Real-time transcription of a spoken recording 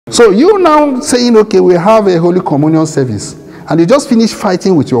So you now saying, okay, we have a Holy Communion service, and you just finished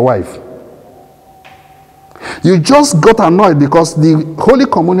fighting with your wife. You just got annoyed because the Holy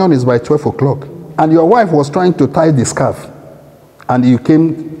Communion is by 12 o'clock, and your wife was trying to tie the scarf, and you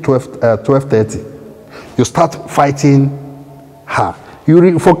came 12:30. You start fighting her.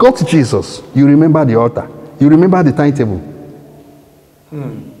 You forgot Jesus. You remember the altar. You remember the timetable.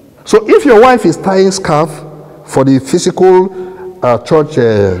 So if your wife is tying scarf for the physical church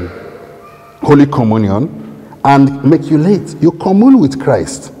Holy Communion and make you late, you commune with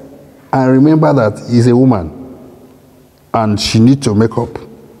Christ and remember that he's a woman and she needs to make up.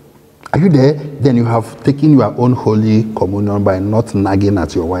 Are you there? Then you have taken your own Holy Communion by not nagging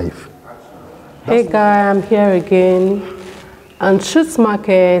at your wife. Hey guy, I'm here again on Truth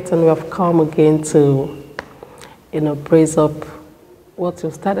Market, and we have come again to, praise up what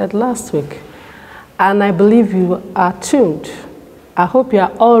you started last week. And I believe you are tuned. I hope you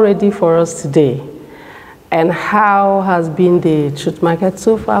are all ready for us today. And how has been the Truth Market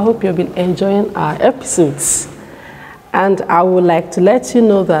so far? I hope you've been enjoying our episodes. And I would like to let you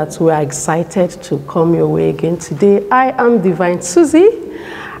know that we are excited to come your way again today. I am Divine Susie,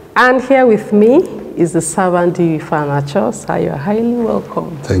 and here with me is the servant Furniture. So you are highly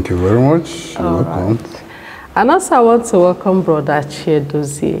welcome. Thank you very much. You're welcome. Right. And also I want to welcome Brother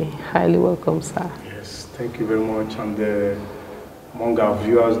Chiedozie. Highly welcome, sir. Yes, thank you very much. And among our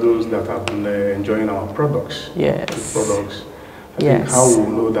viewers, those that have been enjoying our products. Yes. The products. I think how we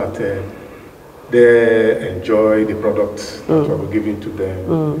know that they enjoy the products that we're giving to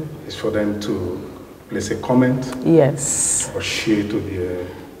them is for them to place a comment. Yes. Or share to their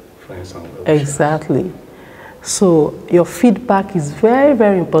friends and well-wishers. Exactly. So your feedback is very,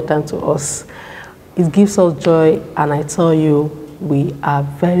 very important to us. It gives us joy, and I tell you, we are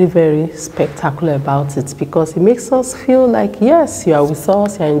very, very spectacular about it because it makes us feel like, yes, you are with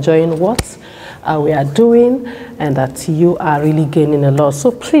us, you are enjoying what we are doing, and that you are really gaining a lot.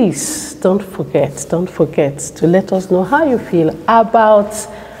 So please, don't forget to let us know how you feel about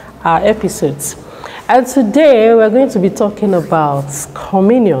our episodes. And today, we're going to be talking about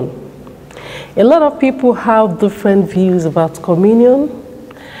communion. A lot of people have different views about communion.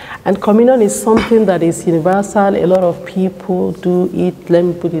 And communion is something that is universal. A lot of people do it. Let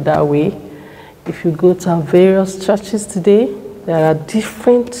me put it that way. If you go to our various churches today, there are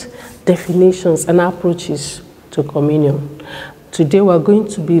different definitions and approaches to communion. Today we're going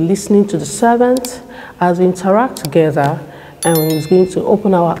to be listening to the servant as we interact together, and he's going to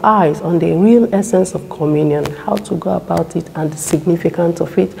open our eyes on the real essence of communion, how to go about it and the significance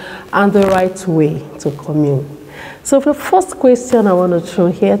of it, and the right way to commune. So the first question I want to throw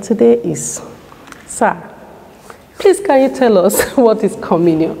here today is, sir, please can you tell us what is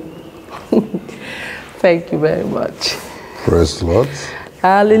communion? Thank you very much. Praise the Lord.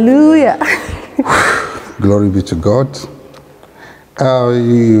 Hallelujah. Glory be to God.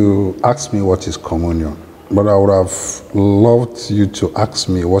 You asked me what is communion, but I would have loved you to ask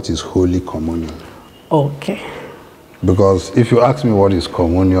me what is Holy Communion. Okay. Because if you ask me what is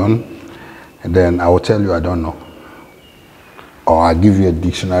communion, then I will tell you I don't know. Or I'll give you a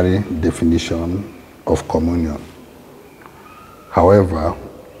dictionary definition of communion. However,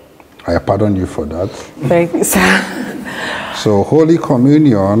 I pardon you for that. Thank you, sir. So Holy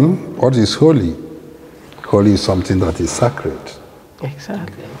Communion, what is holy? Holy is something that is sacred.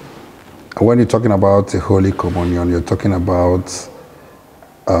 Exactly. When you're talking about the Holy Communion, you're talking about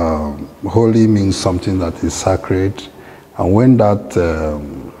holy means something that is sacred. And when that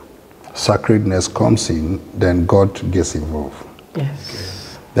sacredness comes in, then God gets involved.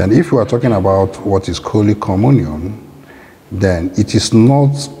 Yes. Then if you are talking about what is Holy Communion, then it is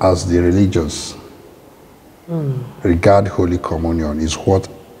not as the religious regard Holy Communion, is what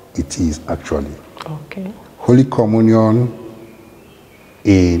it is actually. Okay. Holy Communion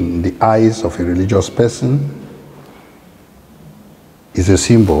in the eyes of a religious person is a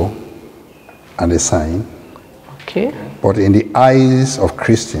symbol and a sign. Okay. But in the eyes of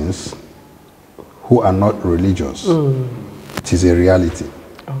Christians who are not religious, it is a reality.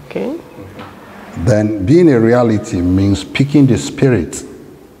 Okay. Then being a reality means picking the spirit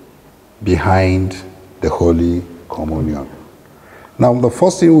behind the Holy Communion. Now, the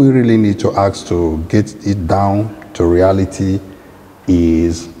first thing we really need to ask to get it down to reality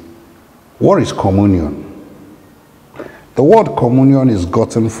is, what is communion? The word communion is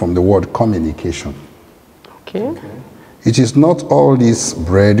gotten from the word communication. Okay. It is not all this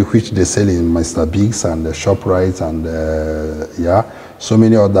bread which they sell in Mr. Biggs and the ShopRite and so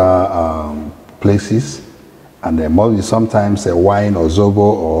many other places, and there must be sometimes a wine or zobo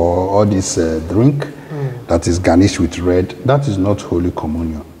or all this drink that is garnished with red. That is not Holy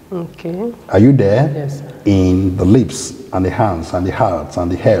Communion. Okay. Are you there? Yes, sir. In the lips and the hands and the hearts and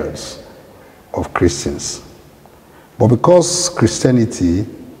the heads of Christians. But because Christianity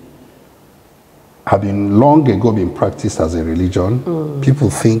had been long ago been practiced as a religion, people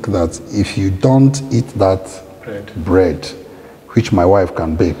think that if you don't eat that bread, which my wife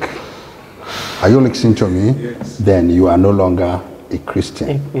can bake, are you listening to me? Yes. Then you are no longer a Christian.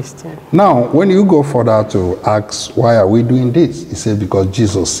 A Christian. Now, when you go further to ask, why are we doing this? He said, because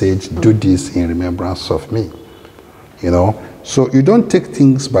Jesus said, do this in remembrance of me. You know, so you don't take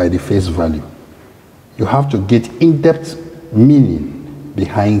things by the face value. You have to get in-depth meaning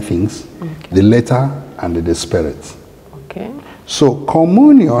behind things, the letter and the spirit. Okay. So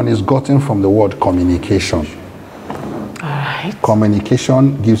communion is gotten from the word communication. All right.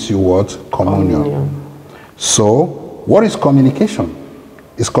 Communication gives you what? Communion. So, what is communication?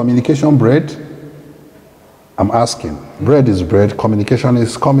 Is communication bread? I'm asking. Bread is bread, communication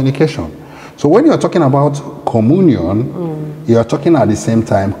is communication. So when you are talking about communion, you are talking at the same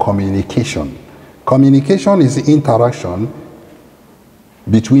time communication. Communication is the interaction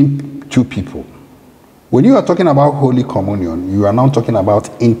between two people. When you are talking about Holy Communion, you are now talking about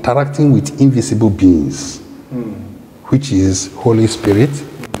interacting with invisible beings, which is Holy Spirit,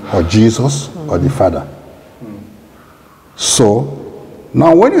 or Jesus, or the Father. So,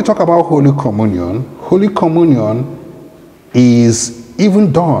 now when you talk about Holy Communion is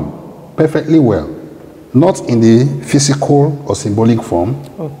even done perfectly well, not in the physical or symbolic form,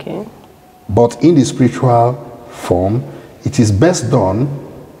 Okay. but in the spiritual form. It is best done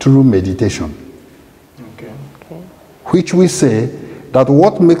through meditation, Okay. Okay. which we say that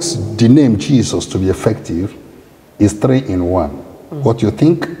what makes the name Jesus to be effective is 3 in 1. What you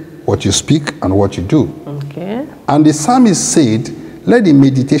think, what you speak, and what you do. Okay. And the psalmist said, let the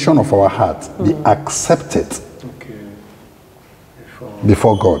meditation of our heart be accepted Okay.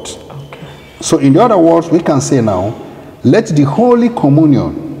 before God. Okay. So in the other words, we can say now, let the Holy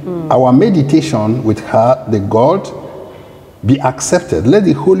Communion, our meditation with her, the God, be accepted. Let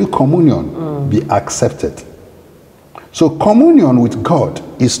the Holy Communion be accepted. So communion with God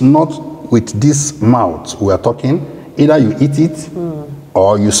is not with this mouth we are talking. Either you eat it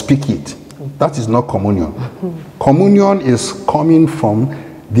or you speak it. That is not communion. Communion is coming from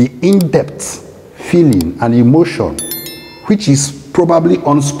the in-depth feeling and emotion, which is probably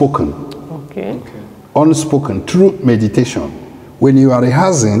unspoken. Okay. Unspoken through meditation. When you are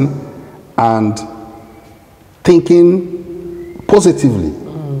rehearsing and thinking positively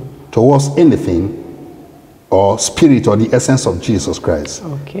towards anything, or spirit, or the essence of Jesus Christ,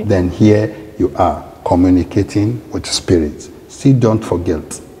 Okay. then here you are communicating with spirit. Still don't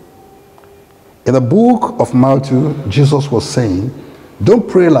forget. In the book of Matthew, Jesus was saying, don't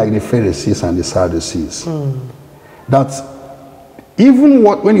pray like the Pharisees and the Sadducees. That even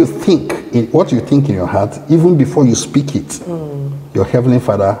when you think, what you think in your heart, even before you speak it, your Heavenly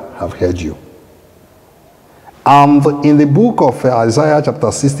Father have heard you. And in the book of Isaiah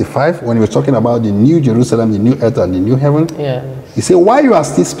chapter 65, when he was talking about the new Jerusalem, the new earth and the new heaven, Yes. he said, while you are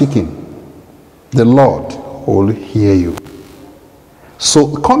still speaking, the Lord will hear you.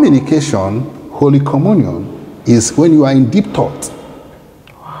 So communication, Holy Communion, is when you are in deep thought,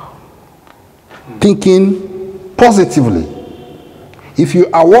 thinking positively. If you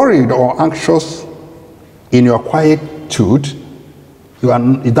are worried or anxious in your quietude,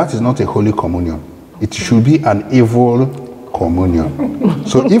 that is not a Holy Communion. It should be an evil communion.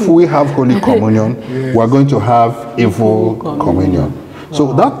 So if we have Holy Communion, we are going to have evil communion.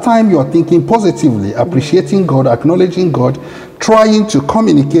 So that time you are thinking positively, appreciating God, acknowledging God, trying to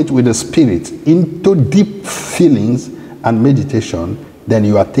communicate with the Spirit into deep feelings and meditation, then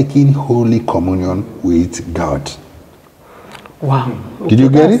you are taking Holy Communion with God. Wow. Did you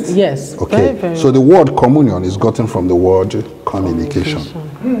get it? Yes. Okay. Very, very So the word communion is gotten from the word communication,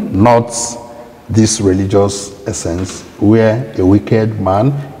 not this religious essence where a wicked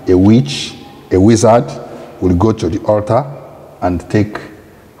man, a witch, a wizard will go to the altar and take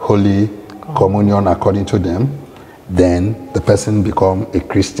Holy Communion according to them. Then the person become a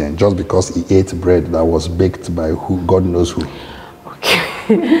Christian just because he ate bread that was baked by who God knows who.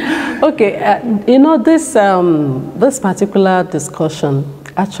 Okay, you know, this particular discussion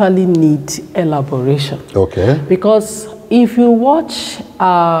actually needs elaboration. Okay. Because if you watch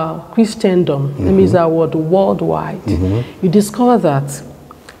Christendom, that means our word worldwide, you discover that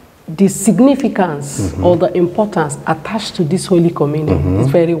the significance or the importance attached to this Holy Communion is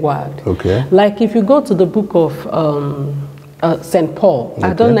very wide. Okay. Like if you go to the book of St. Paul,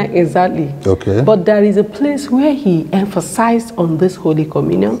 I don't know exactly, but there is a place where he emphasized on this Holy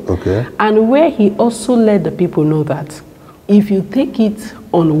Communion, and where he also let the people know that if you take it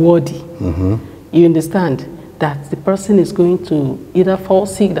unworthy, you understand that the person is going to either fall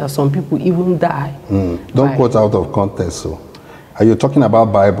sick, that some people even die. Don't quote out of context. So, are you talking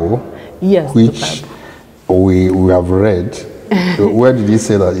about Bible? Yes, which the Bible. we have read. Where did he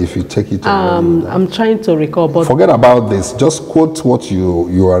say that if you take it? I'm trying to recall, but forget about this. Just quote what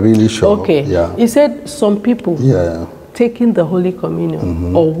you are really sure. Okay. Yeah. He said some people taking the Holy Communion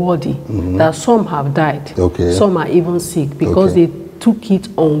unworthy, that some have died. Okay. Some are even sick because they took it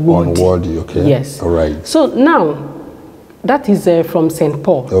unworthy. Unworthy. Okay. Yes. All right. So now, that is from St.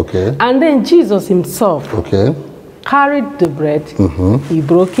 Paul. Okay. And then Jesus himself carried the bread. He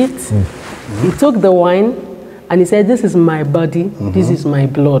broke it. He took the wine. And he said, this is my body, this is my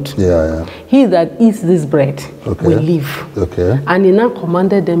blood. He that eats this bread will live. And he now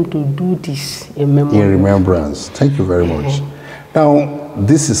commanded them to do this in remembrance. Thank you very much. Now,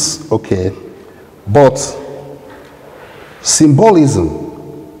 this is okay, but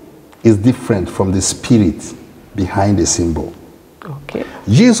symbolism is different from the spirit behind the symbol. Okay.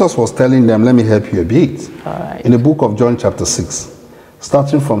 Jesus was telling them, let me help you a bit. All right. In the book of John chapter 6,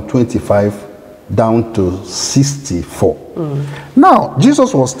 starting from 25, down to 64. Now,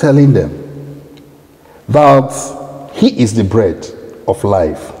 Jesus was telling them that he is the bread of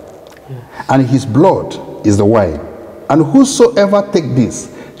life, and his blood is the wine, and whosoever take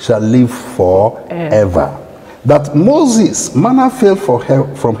this shall live forever. That Moses, manna fell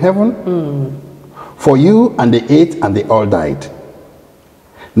from heaven for you, and they ate and they all died.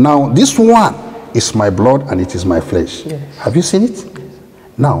 Now, this one is my blood and it is my flesh. Have you seen it?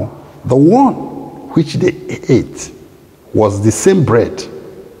 Now, the one which they ate was the same bread.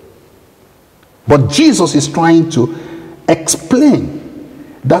 But Jesus is trying to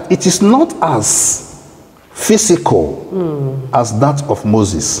explain that it is not as physical as that of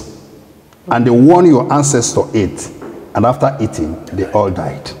Moses. And the one your ancestor ate, and after eating, they all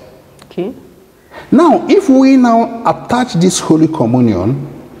died. Okay. Now, if we now attach this Holy Communion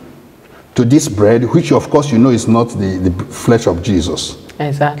to this bread, which of course you know is not the flesh of Jesus.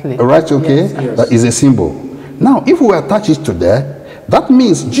 Exactly. All right, okay? Yes. That is a symbol. Now, if we attach it to there, that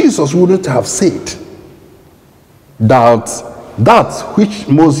means Jesus wouldn't have said that which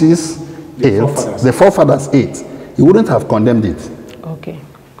Moses the forefathers ate, he wouldn't have condemned it. Okay.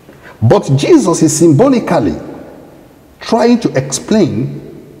 But Jesus is symbolically trying to explain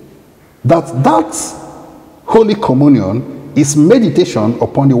that Holy Communion is meditation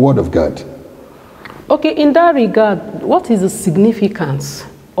upon the Word of God. Okay, in that regard, what is the significance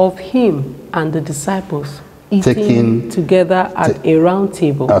of him and the disciples eating together at a round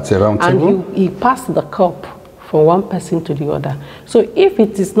table? At a round table? And he passed the cup from one person to the other. So if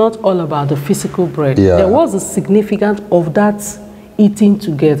it is not all about the physical bread, there was a significance of that eating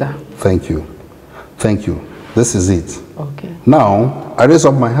together. Thank you. Thank you. This is it. Okay. Now, I raise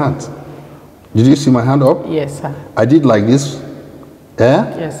up my hand. Did you see my hand up? Yes, sir. I did like this.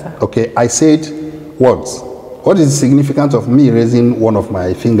 Yes, sir. Okay, I said words. What is the significance of me raising one of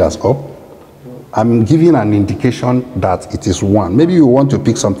my fingers up? I'm giving an indication that it is one. Maybe you want to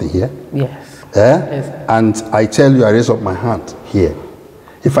pick something here. Yes. Yes, and I tell you I raise up my hand here.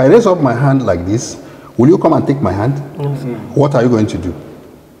 If I raise up my hand like this, will you come and take my hand? Yes, sir. What are you going to do?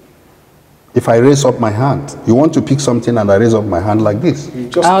 If I raise up my hand, you want to pick something and I raise up my hand like this.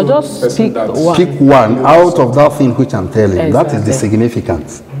 I'll just pick one. Pick one out of that thing which I'm telling. Exactly. That is the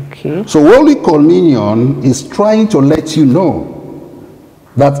significance. Okay. So Holy Communion is trying to let you know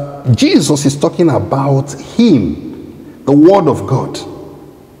that Jesus is talking about him, the Word of God,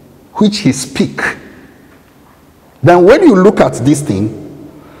 which he speak. Then when you look at this thing,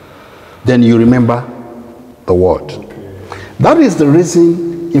 then you remember the Word. That is the reason.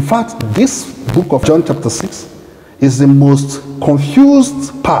 In fact, this book of John chapter 6 is the most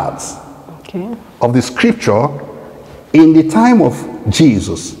confused part of the scripture in the time of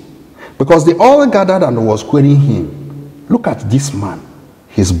Jesus. Because they all gathered and was querying him. Look at this man,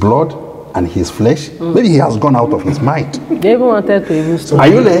 his blood and his flesh. Maybe he has gone out of his mind. They even wanted to even stop. Are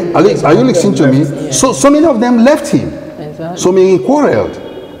you listening to me? Yes. So many of them left him. Exactly. So many quarreled.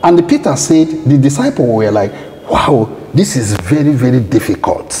 And Peter said, the disciples were like, wow, this is very, very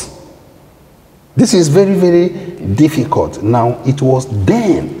difficult. This is very, very difficult. Now, it was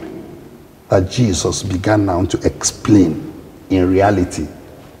then that Jesus began now to explain in reality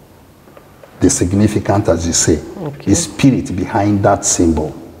the significance, as you say, the spirit behind that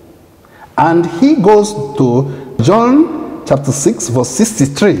symbol. And he goes to John chapter 6, verse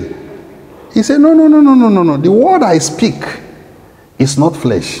 63. He said, no. The word I speak is not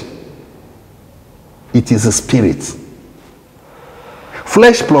flesh. It is a spirit.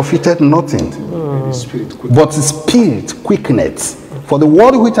 Flesh profited nothing, but the spirit quickeneth. For the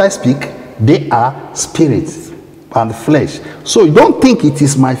word which I speak, they are spirit and flesh. So don't think it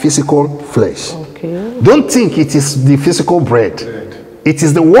is my physical flesh. Okay. Don't think it is the physical bread. It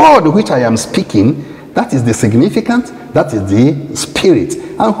is the word which I am speaking. That is the significance. That is the spirit.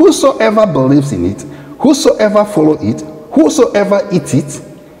 And whosoever believes in it, whosoever follow it, whosoever eat it,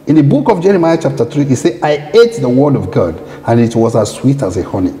 in the book of Jeremiah chapter 3, he said, I ate the word of God, and it was as sweet as a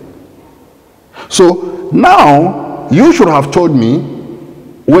honey. So now, you should have told me,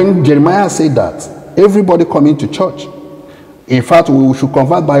 when Jeremiah said that, everybody coming to church. In fact, we should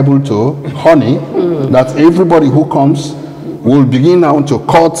convert Bible to honey, that everybody who comes will begin now to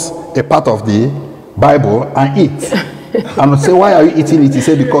cut a part of the Bible and eat. And say, why are you eating it? He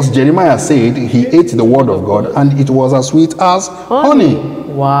said, because Jeremiah said he ate the word of God and it was as sweet as honey.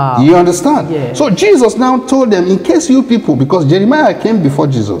 Wow. You understand? Yeah. So Jesus now told them, in case you people, because Jeremiah came before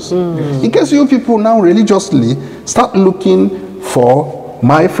Jesus, in case you people now religiously start looking for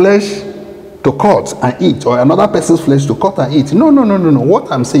my flesh to cut and eat, or another person's flesh to cut and eat. No.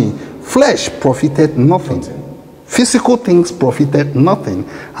 What I'm saying, flesh profited nothing. Physical things profited nothing.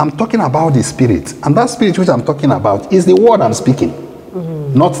 I'm talking about the spirit. And that spirit which I'm talking about is the word I'm speaking,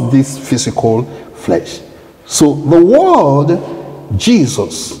 not this physical flesh. So the word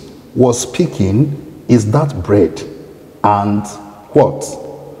Jesus was speaking is that bread. And what?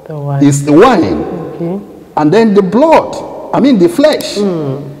 The wine. Is the wine. Okay. And then the blood. I mean the flesh.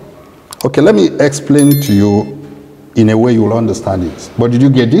 Okay, let me explain to you in a way you will understand it. But did you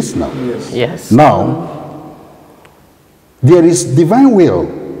get this now? Yes. Now, there is divine will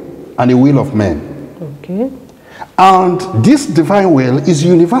and a will of men. Okay. And this divine will is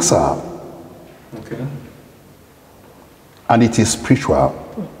universal. Okay. And it is spiritual.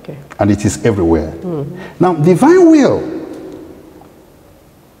 Okay. And it is everywhere. Now, divine will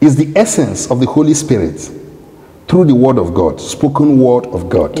is the essence of the Holy Spirit through the word of God, spoken word of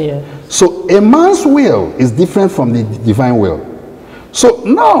God. Yeah. So a man's will is different from the divine will. So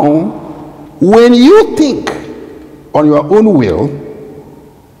now, when you think on your own will,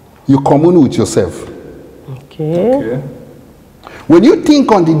 you commune with yourself. Okay. When you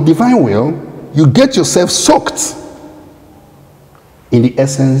think on the divine will, you get yourself soaked in the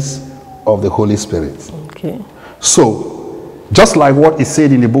essence of the Holy Spirit. Okay. So, just like what is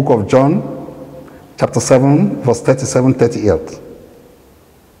said in the book of John, chapter 7, verse 37, 38.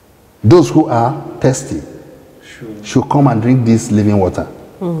 Those who are thirsty should come and drink this living water.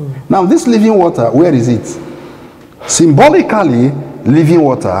 Now, this living water, where is it? Symbolically, living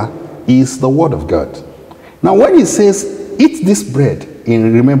water is the word of God. Now, when he says, eat this bread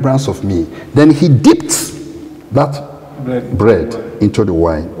in remembrance of me, then he dipped that bread into the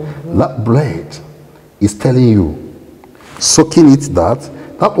wine. That bread is telling you, soaking it,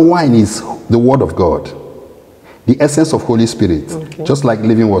 that wine is the word of God, the essence of Holy Spirit, just like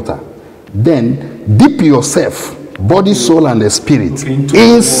living water. Then dip yourself, body, soul, and the spirit,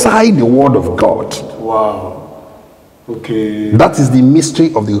 inside the word of God. Wow. Okay. That is the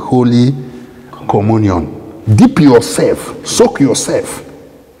mystery of the Holy Communion. Dip yourself, soak yourself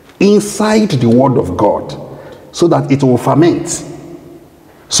inside the word of God so that it will ferment.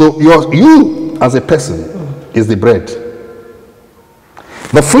 So you as a person is the bread.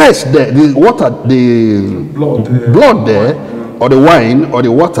 The flesh there, the water, the blood there, or the wine or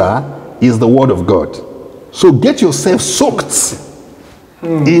the water is the word of God. So get yourself soaked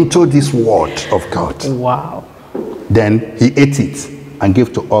into this word of God. Wow. Then he ate it and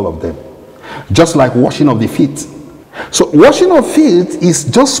gave to all of them. Just like washing of the feet. So washing of feet is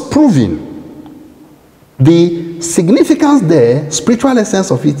just proving the significance there, spiritual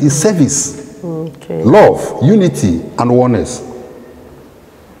essence of it is service, love, unity, and oneness.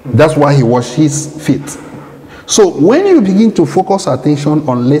 That's why he washed his feet. So when you begin to focus attention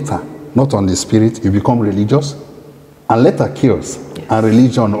on letter, not on the spirit, you become religious. And letter kills, and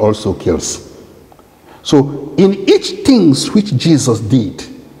religion also kills. So in each things which Jesus did,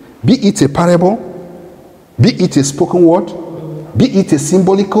 be it a parable, be it a spoken word, be it a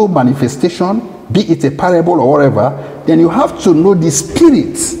symbolical manifestation, be it a parable or whatever, then you have to know the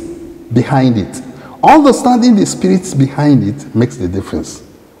spirit behind it. Understanding the spirits behind it makes the difference.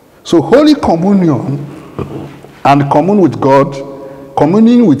 So Holy Communion and communion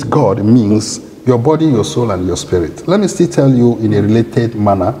with God means your body, your soul, and your spirit. Let me still tell you in a related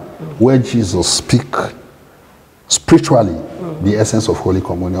manner where Jesus speaks spiritually the essence of Holy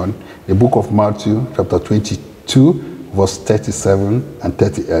Communion. The book of Matthew, chapter 22, verse 37 and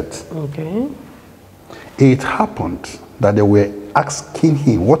 38. Okay. It happened that they were asking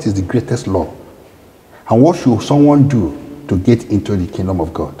him, what is the greatest law? And what should someone do to get into the kingdom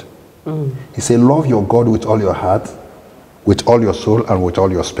of God. He said, love your God with all your heart, with all your soul, and with all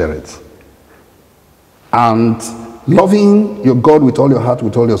your spirit. And loving your God with all your heart,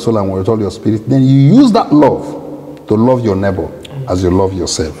 with all your soul, and with all your spirit, then you use that love to love your neighbor as you love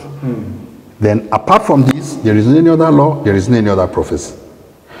yourself. Then apart from this, there isn't any other law, there isn't any other prophecy.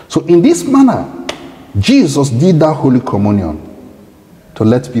 So in this manner, Jesus did that Holy Communion to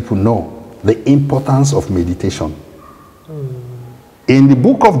let people know the importance of meditation. In the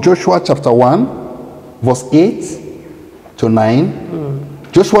book of Joshua chapter 1, verse 8 to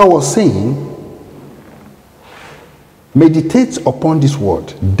 9, Joshua was saying, meditate upon this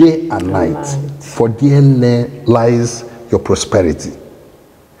word day and night, for there lies your prosperity.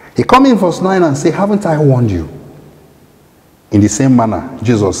 He come in verse 9 and say, haven't I warned you? In the same manner,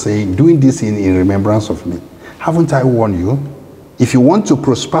 Jesus saying, doing this in remembrance of me. Haven't I warned you? If you want to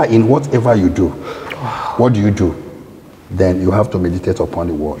prosper in whatever you do, what do? Then you have to meditate upon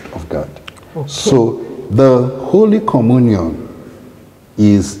the word of God. Okay. So the Holy Communion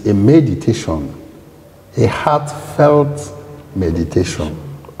is a meditation, a heartfelt meditation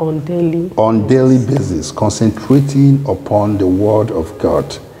on daily basis, concentrating upon the word of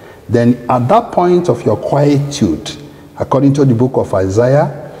God. Then at that point of your quietude, according to the book of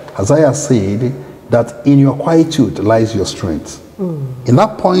Isaiah, Isaiah said that in your quietude lies your strength. In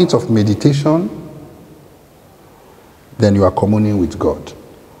that point of meditation, then you are communing with God.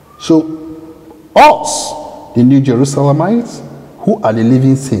 So us, the New Jerusalemites, who are the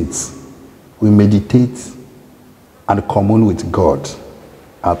living saints, we meditate and commune with God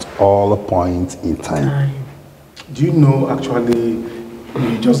at all points in time. Do you know, actually,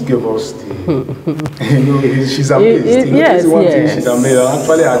 you just gave us the, she's amazed. Yes. She's amazed.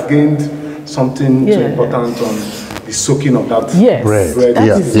 Actually, I gained something so important on the soaking of that bread.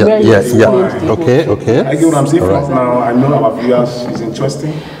 Okay. I get what I'm saying from now. I know our viewers is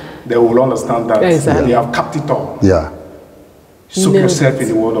interesting. They will understand that they have capped it all. Yeah. Soak yourself in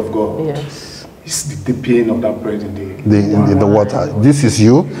the word of God. Yes. It's the pain of that bread in the water. This is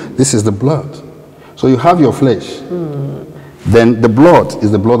you. This is the blood. So you have your flesh. Then the blood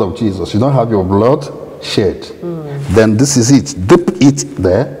is the blood of Jesus. You don't have your blood shed. Then this is it. Dip it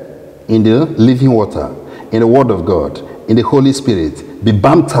there in the living water, in the word of God, in the Holy Spirit. Be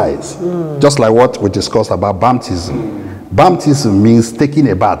baptized. Just like what we discussed about baptism. Baptism means taking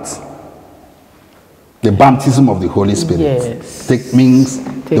a bath. The baptism of the Holy Spirit. Yes.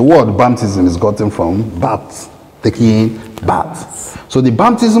 The word baptism is gotten from bath. Taking bath. So the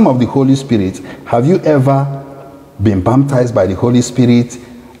baptism of the Holy Spirit, have you ever been baptized by the Holy Spirit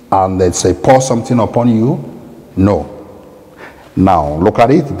and they say pour something upon you? No. Now look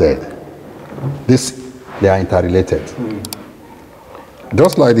at it there. They are interrelated.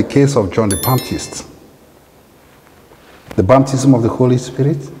 Just like the case of John the Baptist. The baptism of the Holy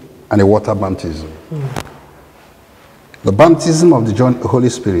Spirit and the water baptism. The baptism of the Holy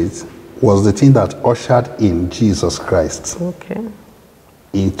Spirit was the thing that ushered in Jesus Christ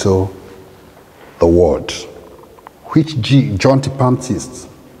into the world, which John the Baptist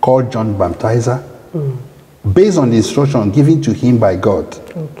called John Baptizer, based on the instruction given to him by God,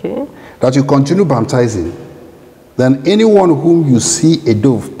 that you continue baptizing, then anyone whom you see a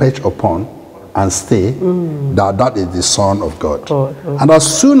dove perch upon and stay, that is the Son of God. And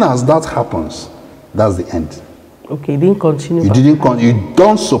as soon as that happens, that's the end. Okay, didn't continue. You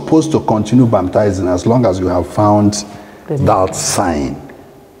don't supposed to continue baptizing as long as you have found that sign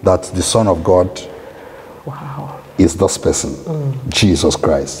that the Son of God is this person, Jesus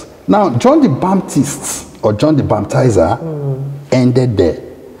Christ. Now, John the Baptist or John the Baptizer ended there.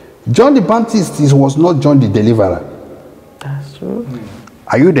 John the Baptist was not John the Deliverer. That's true.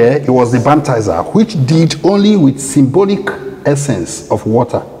 Are you there? He was the baptizer, which did only with symbolic essence of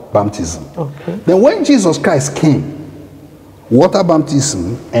water baptism. Then when Jesus Christ came, water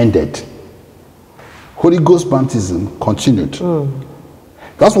baptism ended. Holy Ghost baptism continued.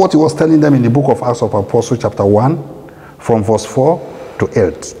 That's what he was telling them in the book of Acts of Apostles chapter 1 from verse 4 to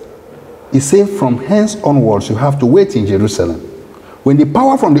 8. He said, from hence onwards you have to wait in Jerusalem. When the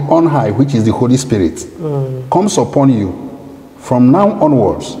power from the on high, which is the Holy Spirit, comes upon you, from now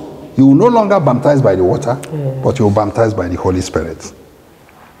onwards, you will no longer baptize by the water, but you will baptize by the Holy Spirit.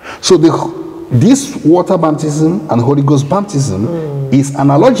 So this water baptism and Holy Ghost baptism is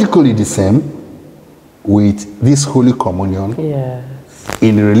analogically the same with this Holy Communion.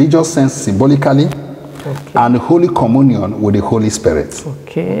 In a religious sense, symbolically, and Holy Communion with the Holy Spirit.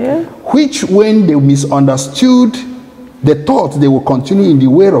 Which, when they misunderstood, they thought they would continue in the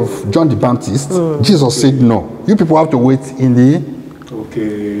way of John the Baptist. Jesus said, no, you people have to wait in the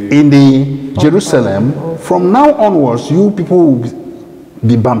in the Jerusalem. From now onwards, you people will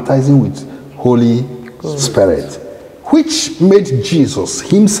be baptizing with Holy Spirit, which made Jesus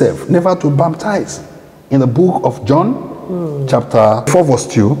himself never to baptize. In the book of John, chapter 4, verse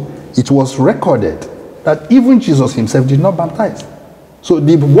 2, it was recorded that even Jesus himself did not baptize. So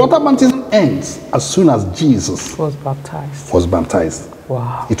the water baptism ends as soon as Jesus was baptized.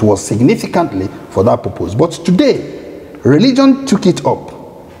 Wow. It was significantly for that purpose. But today, religion took it up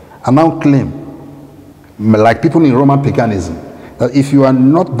and now claim, like people in Roman paganism, that if you are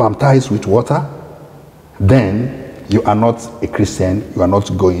not baptized with water, then you are not a Christian, you are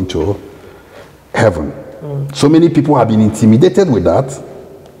not going to heaven. So many people have been intimidated with that.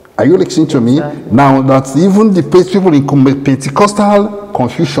 Are you listening to me? Now that even the people in Pentecostal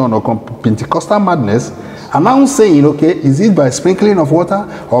confusion or Pentecostal madness are now saying, okay, is it by sprinkling of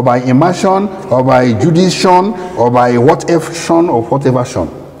water or by immersion or by judition or by whatever shon or whatever shon?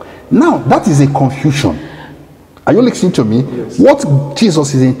 Now that is a confusion. Are you listening to me? Yes. What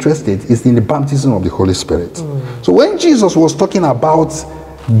Jesus is interested is in the baptism of the Holy Spirit. So when Jesus was talking about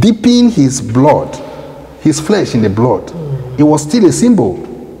dipping his blood, his flesh in the blood, it was still a symbol,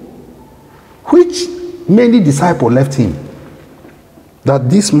 which many disciples left him. That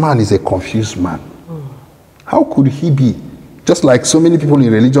this man is a confused man. How could he be? Just like so many people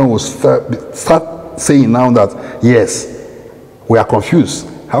in religion will start saying now that, yes, we are confused.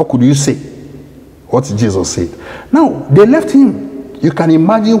 How could you say what Jesus said? Now, they left him. You can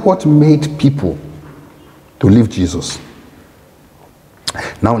imagine what made people to leave Jesus.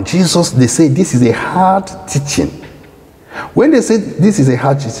 Now, Jesus, they say this is a hard teaching. When they said this is a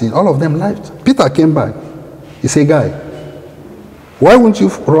hard teaching, all of them left. Peter came back. He said, guy, why won't you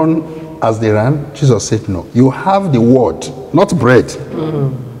run as they ran? Jesus said, no. You have the word, not bread.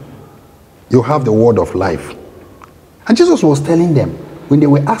 You have the word of life. And Jesus was telling them, when they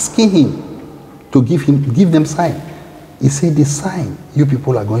were asking him to give them sign, he said, the sign you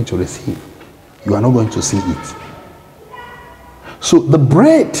people are going to receive, you are not going to see it. So the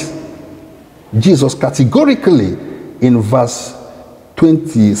bread, Jesus categorically in verse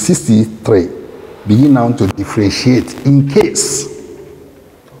 63 begin now to differentiate in case.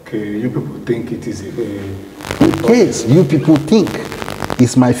 Okay, you people think it is in case you people think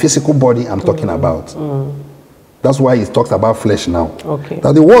it's my physical body I'm talking about. That's why he talks about flesh now. Okay.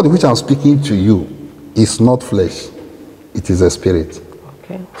 That the word which I'm speaking to you is not flesh, it is a spirit.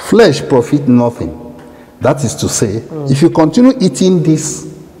 Okay. Flesh profit nothing. That is to say, if you continue eating this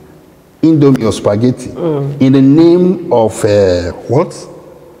Indomie or spaghetti in the name of what?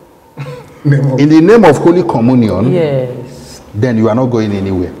 In the name of Holy Communion, yes, then you are not going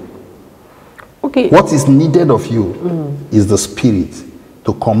anywhere. Okay. What is needed of you is the Spirit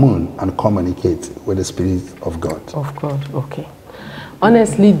to commune and communicate with the Spirit of God. Of God, okay.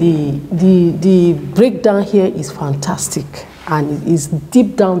 Honestly, the breakdown here is fantastic and it is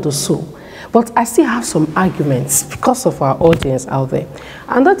deep down the soul. But I still have some arguments because of our audience out there.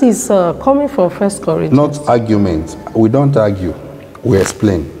 And that is coming from 1 Corinthians. Not arguments. We don't argue. We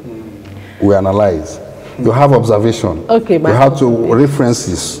explain. We analyze. You have observation. Okay, you have to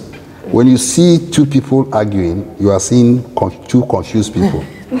references. When you see two people arguing, you are seeing two confused people.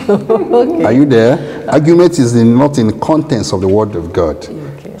 Okay. Are you there? Argument is not in contents of the Word of God.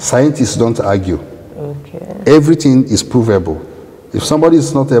 Okay. Scientists don't argue. Okay. Everything is provable. If somebody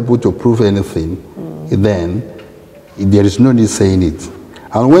is not able to prove anything, then there is no need saying it.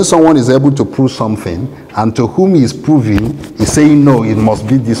 And when someone is able to prove something, and to whom he is proving, is saying, no, it must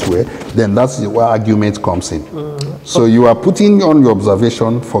be this way, then that's where argument comes in. So you are putting on your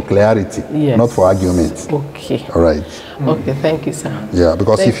observation for clarity, yes, not for argument. Okay. All right. Okay, thank you, sir. Yeah,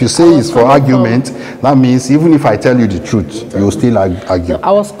 because if you say it's for argument, that means even if I tell you the truth, you will still argue.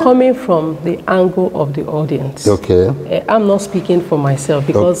 I was coming from the angle of the audience. Okay. I'm not speaking for myself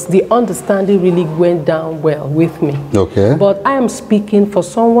because the understanding really went down well with me. Okay. But I am speaking for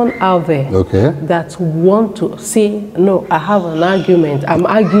someone out there, okay, that want to say, no, I have an argument. I'm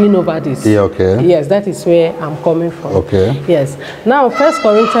arguing over this. Yeah, okay. Yes, that is where I'm coming from. Okay. Yes. Now, 1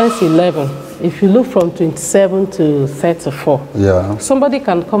 Corinthians 11. If you look from 27 to 34, yeah, somebody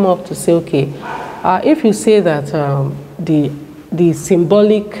can come up to say, okay, if you say that the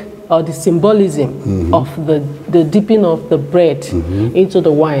symbolic or the symbolism of the dipping of the bread into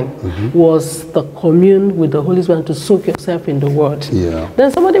the wine was the commune with the Holy Spirit to soak yourself in the Word, yeah,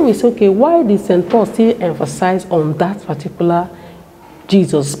 then somebody will say, okay, why did St. Paul still emphasize on that particular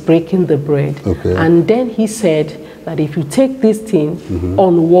Jesus breaking the bread? Okay. And then he said that if you take this thing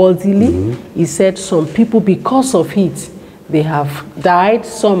unworthily, he said some people, because of it, they have died,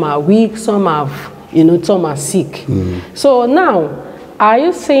 some are weak, some have, some are sick. So now, are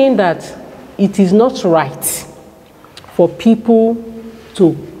you saying that it is not right for people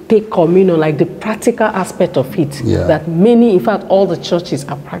to take communion, like the practical aspect of it, that many, in fact, all the churches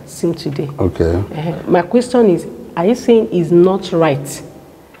are practicing today? Okay. My question is, are you saying it's not right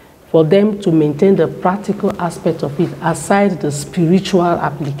for them to maintain the practical aspect of it aside the spiritual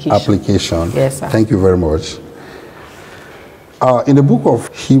application? Yes, sir. Thank you very much. In the book of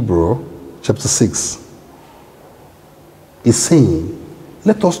Hebrew, chapter 6, it's saying,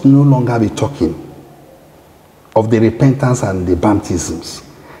 let us no longer be talking of the repentance and the baptisms.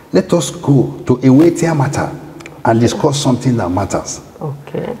 Let us go to a weightier matter and discuss something that matters.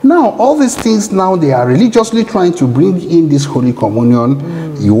 Okay. Now, all these things now, they are religiously trying to bring in this Holy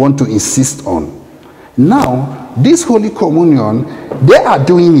Communion you want to insist on. Now, this Holy Communion, they are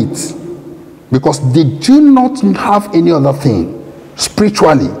doing it because they do not have any other thing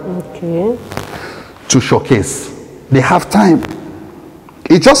spiritually to showcase. They have time.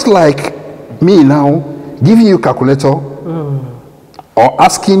 It's just like me now giving you a calculator or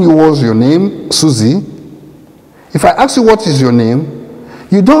asking you what's your name, Susie. If I ask you what is your name,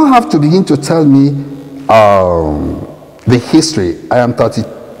 you don't have to begin to tell me the history. I am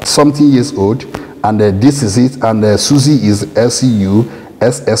 30-something years old, and this is it, and Susie is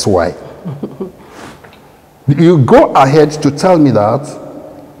SCUSSY. You go ahead to tell me that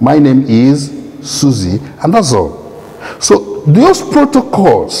my name is Susie, and that's all. So those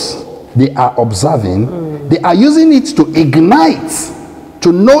protocols they are observing, they are using it to ignite,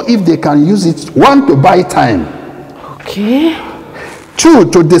 to know if they can use it, one, to buy time. Okay.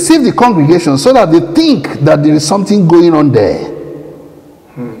 Two, to deceive the congregation so that they think that there is something going on there.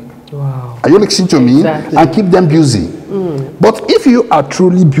 Wow. Are you listening to me? Exactly. And keep them busy. But if you are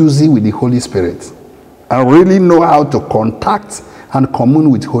truly busy with the Holy Spirit and really know how to contact and commune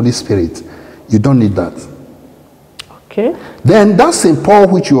with Holy Spirit, you don't need that. Okay. Then that's St. Paul,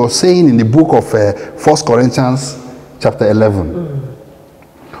 which you are saying in the book of 1 Corinthians chapter 11.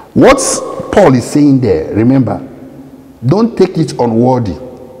 What's Paul is saying there, remember, don't take it unworthy.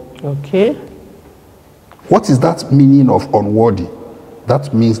 Okay. What is that meaning of unworthy?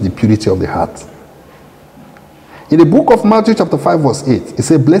 That means the purity of the heart. In the book of Matthew chapter 5 verse 8, it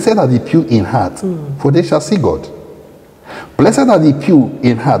says, blessed are the pure in heart, for they shall see God. Blessed are the pure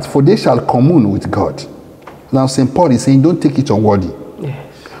in heart, for they shall commune with God. Now St. Paul is saying, don't take it unworthy. Yes.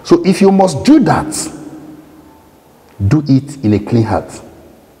 So if you must do that, do it in a clean heart.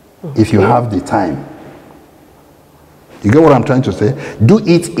 If you have the time. You get what I'm trying to say? Do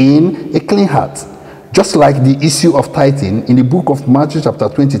it in a clean heart. Just like the issue of tithing in the book of Matthew chapter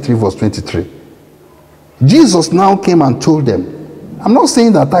 23 verse 23. Jesus now came and told them, I'm not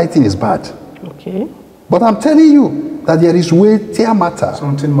saying that tithing is bad. Okay. But I'm telling you that there is weightier matter.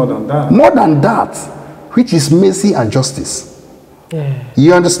 Something more than that. More than that, which is mercy and justice. Yeah.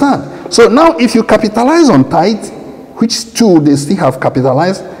 You understand? So now if you capitalize on tithe, which too they still have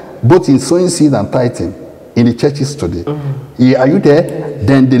capitalized, both in sowing seed and tithing in the churches today. Are you there?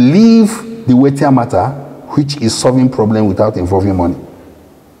 Then they leave the weightier matter, which is solving problem without involving money.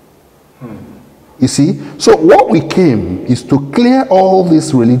 You see? So what we came is to clear all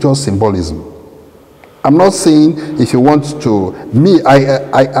this religious symbolism. I'm not saying if you want to,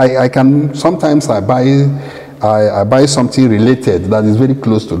 I can, sometimes I buy something related that is very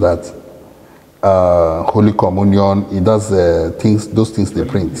close to that. Holy Communion, it does those things they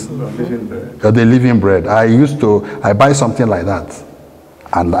print. The living bread. I buy something like that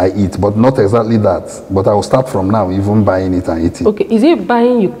and I eat, but not exactly that. But I will start from now, even buying it and eating. Okay, is it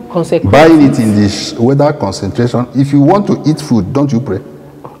buying you consecration? Buying it in this weather concentration. If you want to eat food, don't you pray?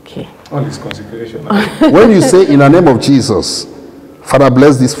 Okay. All this consecration. When you say in the name of Jesus, Father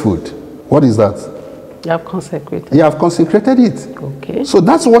bless this food, what is that? You have consecrated. You have consecrated it. Okay. So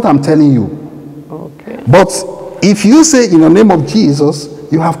that's what I'm telling you. Okay. But if you say in the name of Jesus,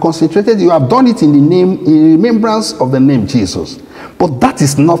 you have concentrated, you have done it in the name, in remembrance of the name Jesus. But that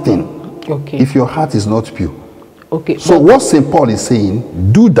is nothing. Okay. If your heart is not pure. Okay. So what St. Paul is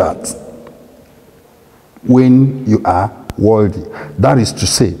saying, do that when you are worldly. That is to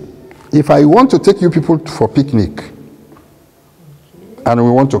say, if I want to take you people for picnic and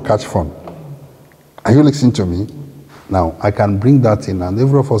we want to catch fun, are you listening to me? Now, I can bring that in and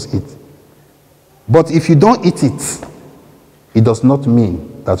every of us eat. But if you don't eat it, it does not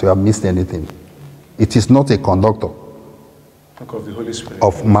mean that you have missed anything. It is not a conductor Of the Holy Spirit.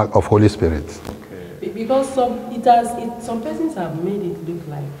 of Holy Spirit. Okay. Because some persons have made it look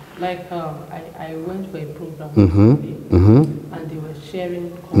like I went for a program today, and they were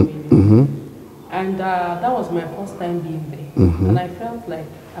sharing communion, and that was my first time being there, and I felt like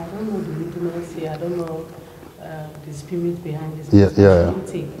I don't know the rudiments here, I don't know the spirit behind this.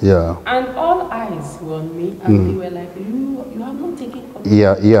 Yeah. And all eyes were on me, and they were like, you have not taken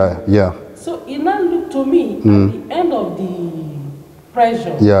communion. Yeah. So he now looked to me at the end of the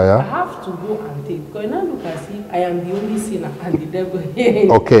pressure. I have to go and take, because now look as if I am the only sinner and the devil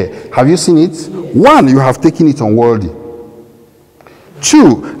here. Okay, have you seen it? Yes. One, you have taken it unworthy.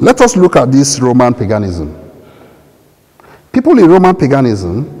 Two, let us look at this Roman paganism. People in Roman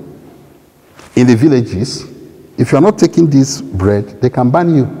paganism, in the villages, if you are not taking this bread, they can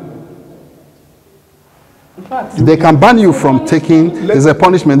ban you. In fact, they can ban you from taking. There's a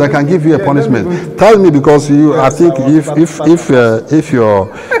punishment. They can give you a punishment. Tell me, because you. I think if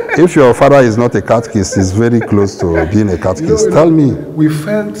your father is not a catechist, he's very close to being a catechist. Tell me. We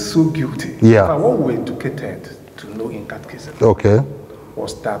felt so guilty. Yeah. What we were educated to know in catechism. Okay.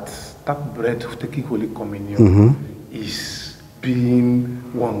 Was that bread of taking Holy Communion is being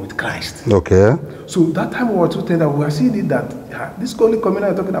one with Christ. Okay. So that time we were told that we are seeing it that this Holy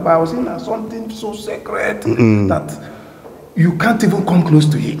Communion I'm talking about, I was seeing that something so sacred that you can't even come close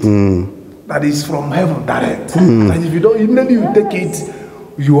to it. That is from heaven direct. And if you don't, immediately you take it,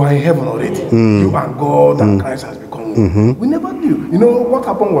 you are in heaven already. You and God and Christ has become one. We never knew. You know what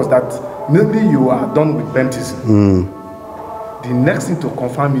happened was that maybe you are done with baptism. The next thing to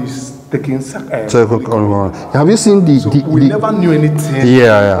confirm is taking have you seen we never knew anything.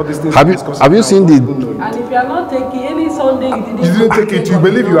 Have you seen the? And if you are not taking any Sunday, you didn't take it. You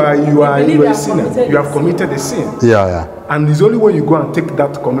believe you are a sinner. You have committed a sin. And it's only when you go and take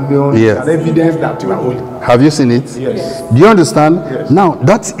that communion and evidence that you are holy. Have you seen it? Yes. Do you understand? Yes. Now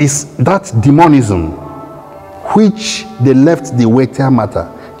that demonism, which they left the weightier matter,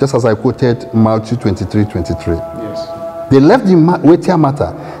 just as I quoted Matthew 23:23. Yes. They left the weightier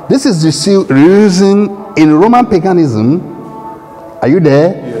matter. This is the reason in Roman paganism. Are you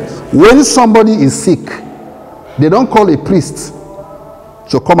there? Yes. When somebody is sick, they don't call a priest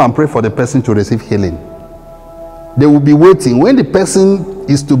to come and pray for the person to receive healing. They will be waiting. When the person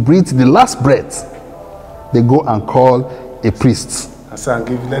is to breathe the last breath, they go and call a priest and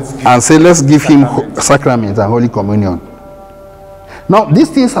say, let's give him sacrament and Holy Communion. Now, these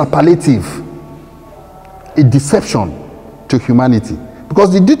things are palliative, a deception to humanity.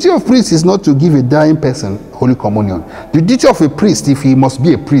 Because the duty of priest is not to give a dying person Holy Communion. The duty of a priest, if he must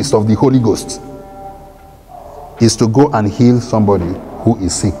be a priest of the Holy Ghost, is to go and heal somebody who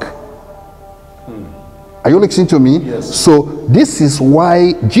is sick. Are you listening to me? Yes. So this is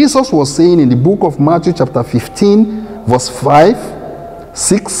why Jesus was saying in the book of Matthew chapter 15 verse 5,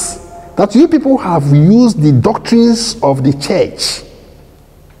 6, that you people have used the doctrines of the church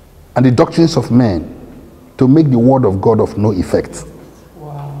and the doctrines of men to make the word of God of no effect.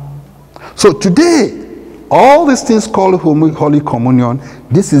 Wow. So today, all these things called Holy Communion,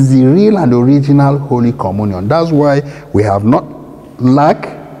 this is the real and original Holy Communion. That's why we have not lack,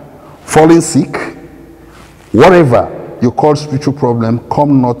 fallen sick, whatever you call spiritual problem,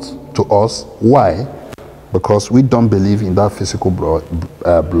 come not to us. Why? Because we don't believe in that physical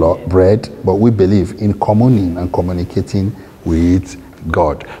bread, but we believe in communing and communicating with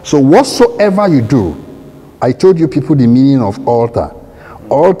God. So whatsoever you do, I told you people the meaning of altar.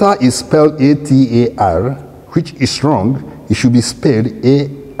 Altar is spelled A-T-A-R, which is wrong. It should be spelled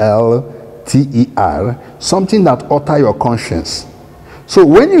A-L-T-E-R, something that alter your conscience. So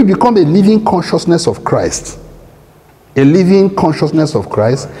when you become a living consciousness of Christ, a living consciousness of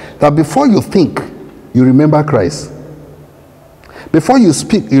Christ, that before you think, you remember Christ. Before you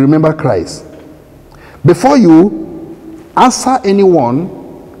speak, you remember Christ. Before you answer anyone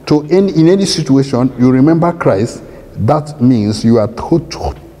in any situation, you remember Christ. That means you are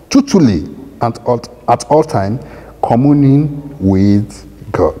totally at all time communing with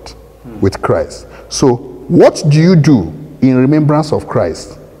God, with Christ. So what do you do in remembrance of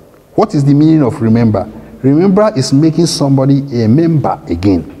Christ? What is the meaning of remember? Remember is making somebody a member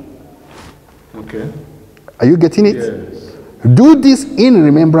again. Okay. Are you getting it? Yes. Do this in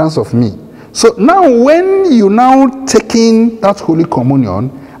remembrance of me. So now when you now taking that Holy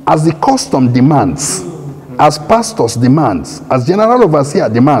Communion, as the custom demands, as pastors demands, as general overseer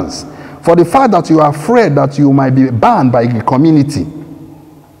demands, for the fact that you are afraid that you might be banned by the community,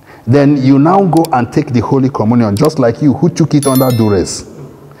 then you now go and take the Holy Communion, just like you who took it under duress.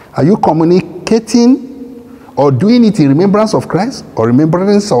 Are you communicating or doing it in remembrance of Christ or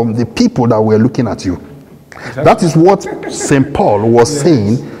remembrance of the people that were looking at you? That is what St. Paul was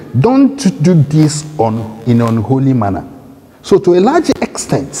saying. Don't do this in an unholy manner. So to a large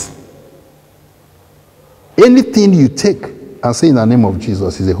extent, anything you take and say in the name of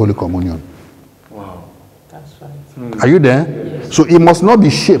Jesus is a Holy Communion. Wow. That's right. Are you there? Yes. So it must not be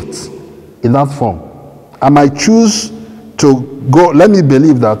shaped in that form. I might choose to go. Let me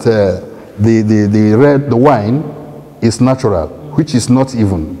believe that the wine is natural, which is not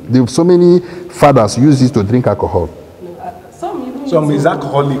even. So many fathers use it to drink alcohol. Some is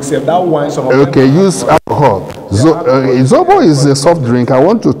alcoholic, except that wine. Some of Okay, use alcohol. Zobo is a soft drink. I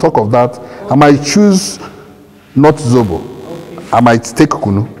want to talk of that. I might choose not Zobo. Okay. I might take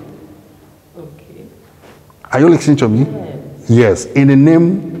Kunu. Okay. Are you listening to me? Yes. In the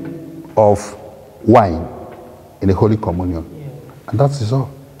name of wine, in the Holy Communion. Yeah. And that is all.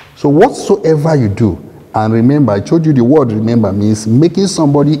 So whatsoever you do, and remember, I told you the word remember means making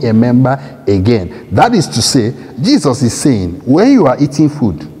somebody a member again. That is to say, Jesus is saying, when you are eating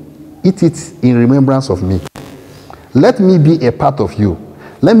food, eat it in remembrance of me. Let me be a part of you.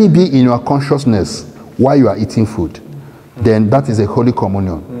 Let me be in your consciousness while you are eating food. Then that is a Holy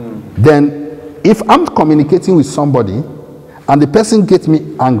Communion. Then if I'm communicating with somebody and the person gets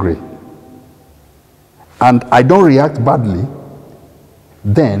me angry and I don't react badly,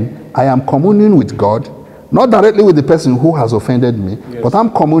 then I am communing with God, not directly with the person who has offended me, yes, but I'm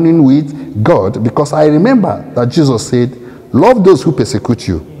communing with God because I remember that Jesus said, love those who persecute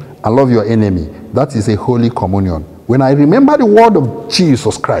you and love your enemy. That is a Holy Communion. When I remember the word of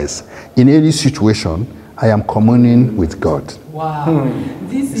Jesus Christ in any situation, I am communing with God. Wow.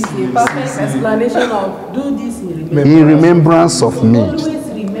 This is a perfect explanation of do this in remembrance of me.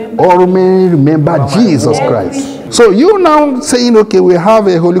 Always remember Jesus Christ. So you now saying, okay, we have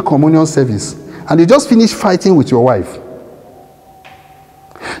a Holy Communion service, and you just finished fighting with your wife.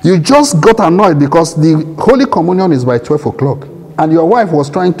 You just got annoyed because the Holy Communion is by 12 o'clock, and your wife was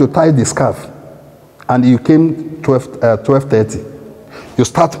trying to tie the scarf, and you came 12:30. You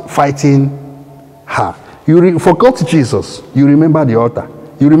start fighting her. You forgot Jesus. You remember the altar.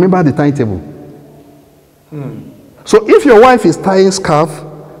 You remember the timetable. So if your wife is tying scarf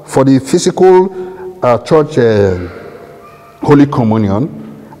for the physical church Holy Communion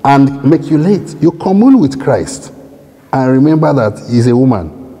and make you late, you commune with Christ and remember that he's a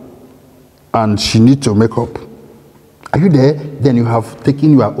woman and she needs to make up. Are you there? Then you have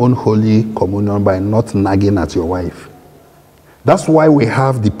taken your own Holy Communion by not nagging at your wife. That's why we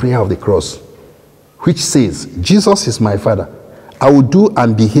have the prayer of the cross, which says, Jesus is my Father. I will do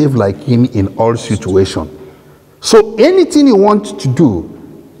and behave like him in all situations. So anything you want to do,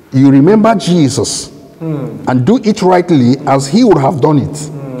 you remember Jesus and do it rightly as he would have done it.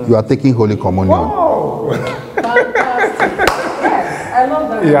 You are taking Holy Communion. Wow. Fantastic. Yes, I love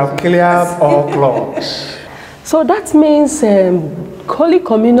that. You have cleared all clocks. So that means Holy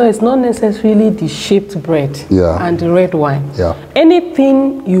Communion is not necessarily the shaped bread and the red wine. Yeah.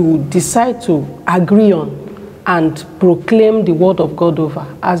 Anything you decide to agree on and proclaim the word of God over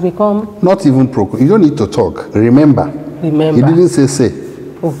has become... Not even proclaim. You don't need to talk. Remember. Remember. He didn't say.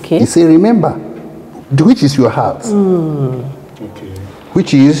 Okay. He said remember, which is your heart. Okay.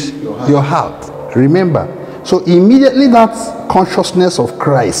 Which is your heart. Remember. So immediately that consciousness of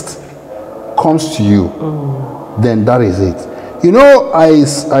Christ comes to you, then that is it. You know,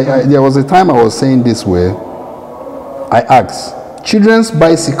 there was a time I was saying this way. I asked, children's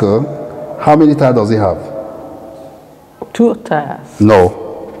bicycle, how many tires does it have? 2 tires. No.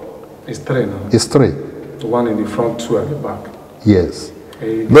 It's 3 now. It's 3. The one in the front, 2 at the back. Yes.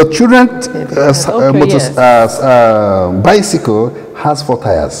 Okay. The children bicycle has 4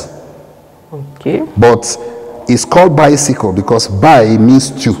 tires. Okay. But it's called bicycle because bi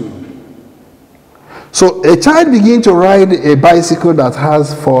means 2. So a child begins to ride a bicycle that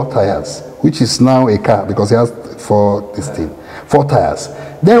has 4 tires, which is now a car because it has 4 tires.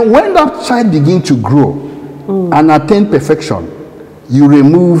 Then when that child begins to grow and attain perfection, you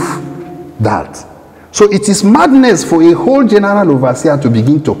remove that. So it is madness for a whole general overseer to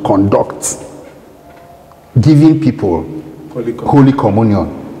begin to conduct giving people Holy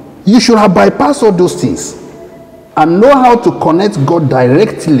Communion. You should have bypassed all those things and know how to connect God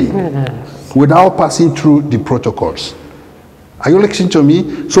directly without passing through the protocols. Are you listening to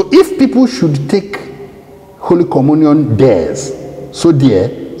me? So if people should take Holy Communion theirs, so dear,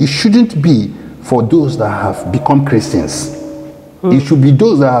 it shouldn't be for those that have become Christians. It should be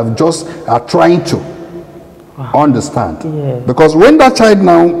those that have just are trying to understand. Yeah. Because when that child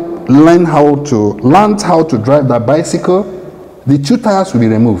now learns how to drive that bicycle, the 2 tires will be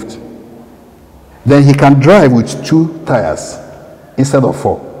removed. Then he can drive with 2 tires instead of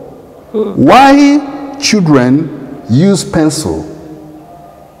 4. Why children use pencil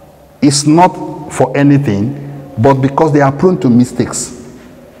is not for anything, but because they are prone to mistakes.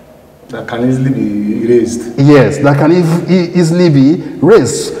 That can easily be erased. Yes, that can easily be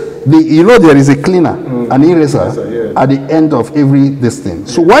erased. You know there is a cleaner, an eraser. at the end of every this thing.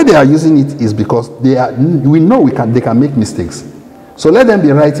 So why they are using it is because we know they can make mistakes. So let them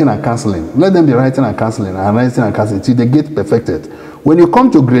be writing and cancelling. Let them be writing and cancelling and writing and cancelling till they get perfected. When you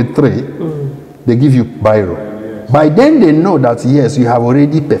come to grade 3, they give you biro. By then they know that yes, you have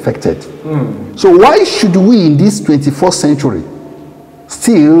already perfected. So why should we in this 21st century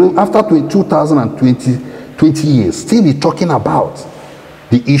still, after 2020 years, still be talking about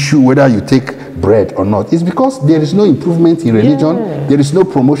the issue whether you take bread or not? It's because there is no improvement in religion. Yeah. There is no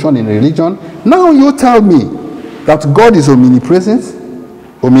promotion in religion. Now you tell me that God is omnipresent,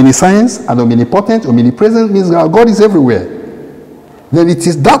 omniscience, and omnipotent. Omnipresent means that God is everywhere. Then it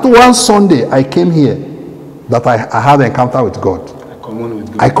is that one Sunday I came here that I had an encounter with God.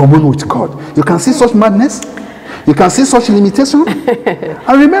 I commune with God. You can see such madness. You can see such limitation.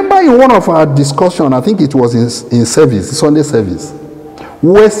 I remember in one of our discussion, I think it was in service, Sunday service,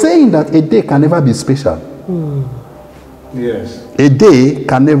 we were saying that a day can never be special. Yes. A day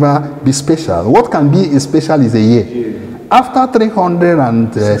can never be special. What can be special is a year. After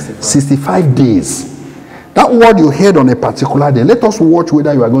 365 days, that word you heard on a particular day, let us watch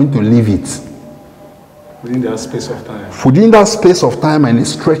whether you are going to live it. Within that space of time. Within that space of time and a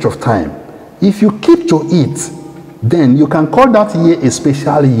stretch of time. If you keep to it, then you can call that year a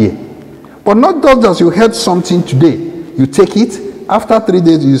special year. But not just as you heard something today, you take it. After 3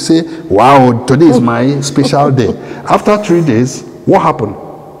 days, you say, wow, today is my special day. After 3 days, what happened?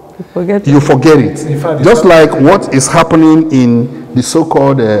 You forget it. Fact, just like what is happening in the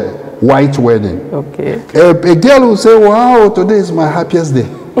so-called white wedding. Okay. A girl will say, wow, today is my happiest day.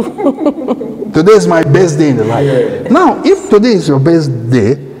 Today is my best day in the life. Yeah. Now, if today is your best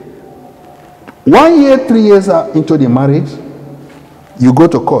day, 1 year, 3 years into the marriage, you go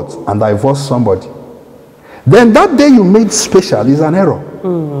to court and divorce somebody. Then that day you made special is an error.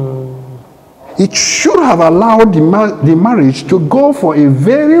 It should have allowed the marriage to go for a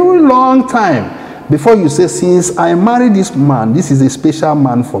very long time before you say, since I married this man, this is a special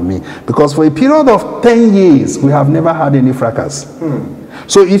man for me. Because for a period of 10 years, we have never had any fracas.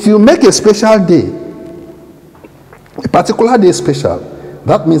 So if you make a special day, a particular day special,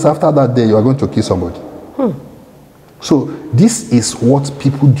 that means after that day, you are going to kill somebody. So this is what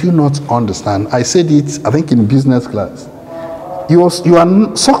people do not understand. I said it, I think, in business class. Your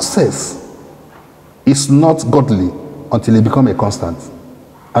success is not godly until it becomes a constant.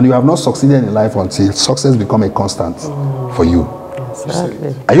 And you have not succeeded in life until success becomes a constant for you.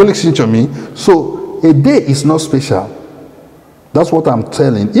 Exactly. Are you listening to me? So a day is not special. That's what I'm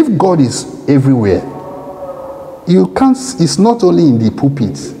telling. If God is everywhere, you can't. It's not only in the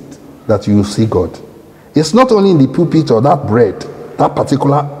pulpit that you see God. It's not only in the pulpit or that bread, that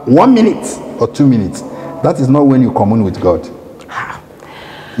particular 1 minute or 2 minutes. That is not when you commune with God.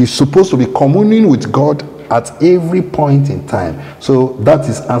 You're supposed to be communing with God at every point in time. So that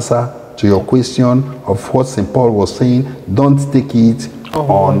is answer to your question of what St. Paul was saying. Don't take it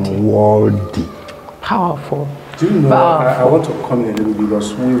unworthy. Powerful. Do you know, I want to come in a little bit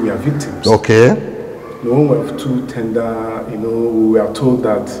because when we are victims. Okay. When we are too tender, we are told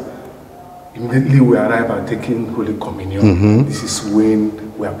that immediately we arrive at taking Holy Communion. This is when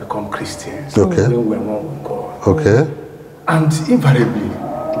we have become Christians. Okay. When we are one with God. Okay. And invariably,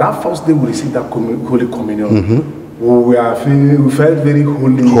 that first day we received that Holy Communion, we felt very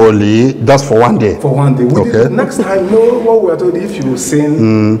holy. Holy, that's for 1 day. For 1 day. Next time, what we are told, if you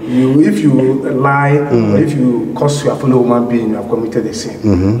sin, if you lie, or if you curse your fellow human being, you have committed a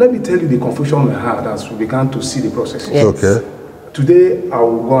sin. Let me tell you the confusion we had as we began to see the process. Yes. Okay. Today, I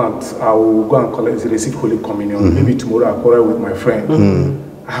will go and receive Holy Communion. Maybe tomorrow I'll quarrel with my friend.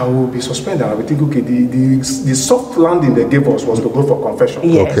 I will be suspended. I will think, okay, the soft landing they gave us was to go for confession.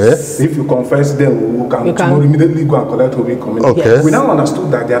 Yes. Okay. If you confess, then we can tomorrow immediately go and collect Holy Communion. Okay. Yes. We now understood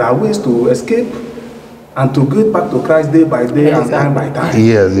that there are ways to escape and to get back to Christ day by day and time by time.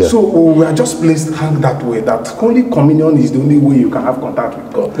 Yes, yes. So we are just placed hang that way, that Holy Communion is the only way you can have contact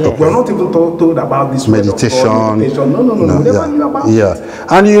with God. Yes. We are not even told about this meditation. Meditation. No. We never knew about it. Yeah.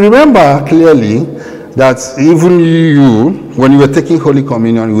 And you remember clearly that even you, when you were taking Holy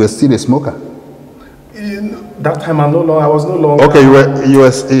Communion, you were still a smoker. In that time, I was no longer. Okay, you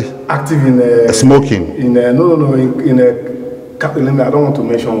were active in smoking. In a I don't want to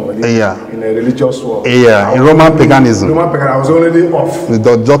mention what it is. Yeah. In a religious world. Yeah, in Roman paganism. Roman paganism. I was already off.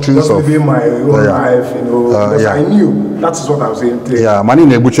 The doctrines just of living my own life, because I knew that is what I was saying. Yeah, money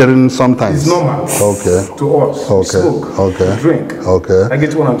in a butchering sometimes. It's normal. Okay. To us. Okay. We smoke. Okay. We drink. Okay. I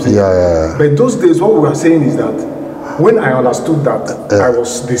get what I'm saying. Yeah. But those days, what we were saying is that when I understood that, I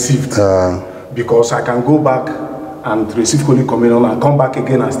was deceived because I can go back and receive Holy Communion and come back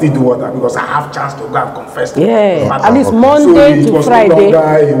again and still do water because I have chance to go and confess. Yeah, at least Monday to Friday.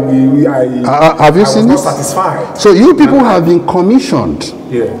 Have you seen I this? was not satisfied. So you people have been commissioned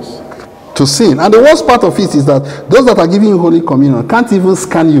to sin. And the worst part of it is that those that are giving you Holy Communion can't even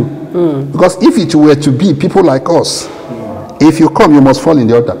scan you. Because if it were to be people like us, if you come, you must fall in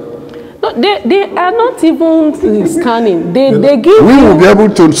the altar. No, they are not even scanning. They give we you. will be able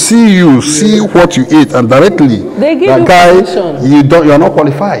to see you, see what you ate, and directly. They give that you guy, permission. you are not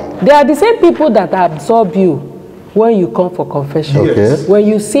qualified. They are the same people that absorb you when you come for confession. Okay. When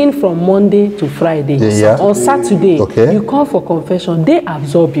you sin from Monday to Friday, on Saturday, you come for confession, they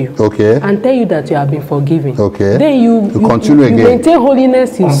absorb you and tell you that you have been forgiven. Then you continue again. You maintain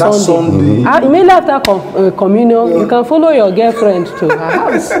holiness till Sunday. Immediately after communion, you can follow your girlfriend to her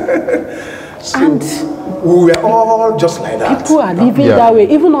house. So and we were all just like that. People are living that way,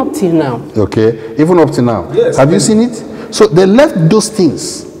 even up till now. Even up till now. Yes, have you seen it? So they left those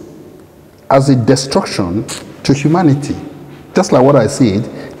things as a destruction to humanity. Just like what I said,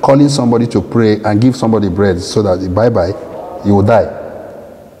 calling somebody to pray and give somebody bread so that bye-bye, you will die.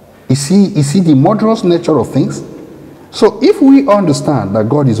 You see the murderous nature of things? So if we understand that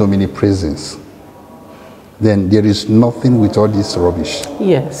God is omnipresent, then there is nothing with all this rubbish.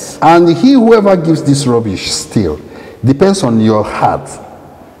 Yes. And whoever gives this rubbish still depends on your heart.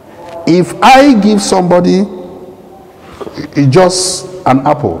 If I give somebody just an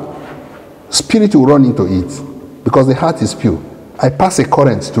apple, spirit will run into it because the heart is pure. I pass a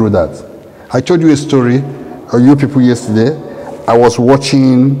current through that. I told you a story, you people yesterday. I was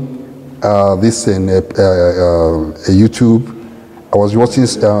watching this in YouTube. I was watching,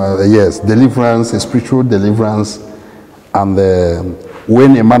 deliverance, a spiritual deliverance. And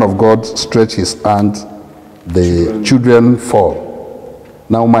when a man of God stretched his hand, the children fall.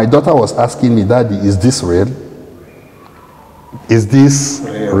 Now my daughter was asking me, Daddy, is this real? Is this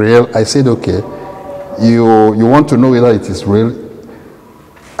real? I said, okay. You want to know whether it is real?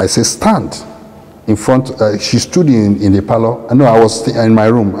 I said, stand in front. She stood in the parlor. No, I was in my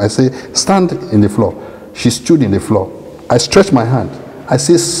room. I said, stand in the floor. She stood in the floor. I stretched my hand. I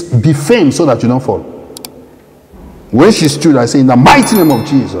said, be firm so that you don't fall. When she stood, I said, in the mighty name of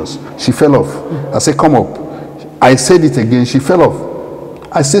Jesus. She fell off. I said, come up. I said it again. She fell off.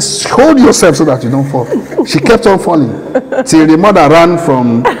 I said, hold yourself so that you don't fall. She kept on falling till the mother ran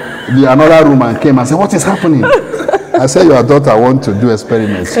from another room and came and said, what is happening? I said, your daughter wants to do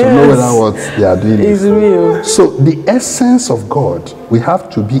experiments to know whether what they are doing is real. So the essence of God, we have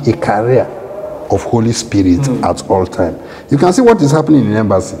to be a carrier of Holy Spirit at all times. You can see what is happening in the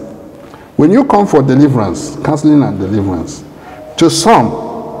embassy. When you come for deliverance, counseling and deliverance, to some,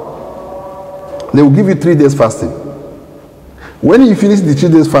 they will give you 3 days fasting. When you finish the 3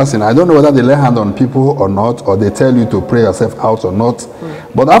 days fasting, I don't know whether they lay hand on people or not, or they tell you to pray yourself out or not.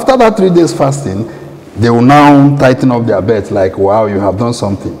 But after that 3 days fasting, they will now tighten up their belt like, wow, you have done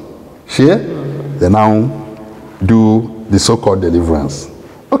something. Share? They now do the so-called deliverance.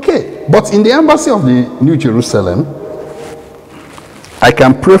 Okay, but in the embassy of the New Jerusalem, I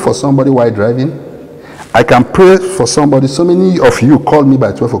can pray for somebody while driving. I can pray for somebody. So many of you called me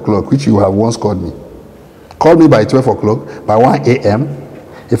by 12 o'clock, which you have once called me. Call me by 12 o'clock, by 1 a.m.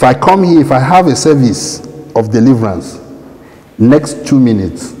 If I come here, if I have a service of deliverance, next 2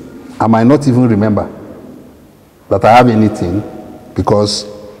 minutes, I might not even remember that I have anything because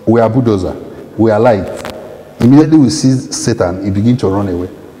we are bulldozer, we are light. Immediately we see Satan, he begins to run away.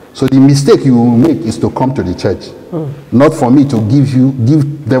 So the mistake you will make is to come to the church. Not for me to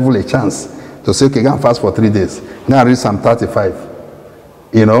give devil a chance to say, okay, go and fast for 3 days. Now read Psalm 35.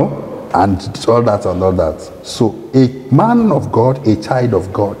 You know? And all that and all that. So a man of God, a child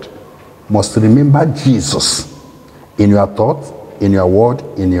of God, must remember Jesus in your thought, in your word,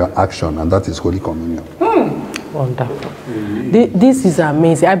 in your action, and that is Holy Communion. Wonderful. This is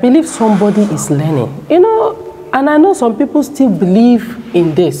amazing. I believe somebody is learning. You know, and I know some people still believe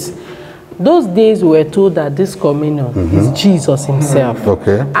in this. Those days we were told that this communion is Jesus himself.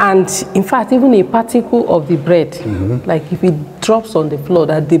 Okay. And in fact, even a particle of the bread, like if it drops on the floor,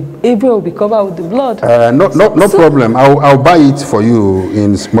 that the area will be covered with the blood. No problem. I'll buy it for you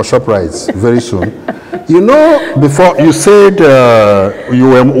in ShopRite very soon. You know, before you said you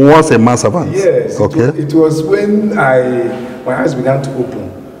were once a manservant. Yes. Okay. It was when my eyes began to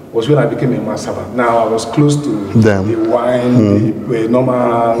open. Was when I became a manservant. Now I was close to the wine, the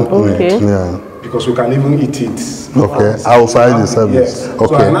normal bread. Yeah. Because we can even eat it. Okay, outside the service. Yes. Okay.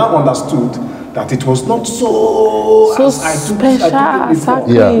 So I now understood that it was not so special.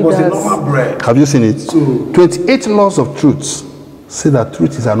 Yeah. It was a normal bread. Have you seen it? So, 28 laws of truth say that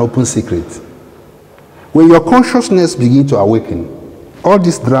truth is an open secret. When your consciousness begins to awaken, all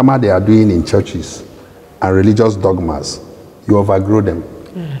this drama they are doing in churches and religious dogmas, you overgrow them.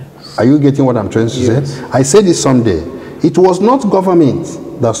 Yes. Are you getting what I'm trying to say? I said this someday. It was not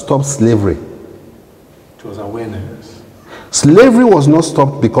government that stopped slavery. It was awareness. Slavery was not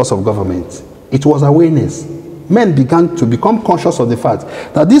stopped because of government. It was awareness. Men began to become conscious of the fact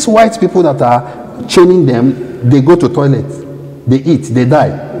that these white people that are chaining them, they go to toilet, they eat, they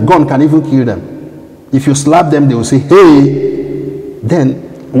die. Gun can even kill them. If you slap them, they will say, hey. Then,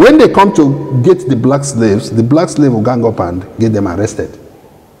 when they come to get the black slave will gang up and get them arrested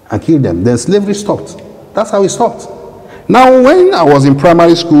and kill them. Then slavery stopped. That's how it stopped. Now, when I was in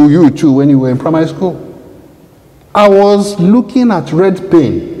primary school, you too, when you were in primary school, I was looking at red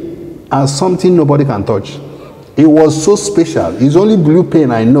paint as something nobody can touch. It was so special. It's only blue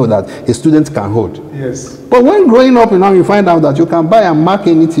pen I know that a student can hold. Yes. But when growing up now, you find out that you can buy and mark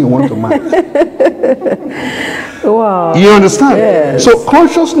anything you want to mark. Wow. You understand? Yes. So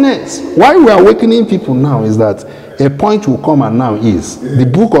consciousness, why we are awakening people now is that a point will come and now is the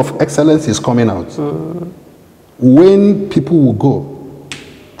book of excellence is coming out. When people will go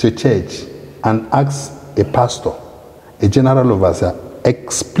to church and ask a pastor, a general overseer,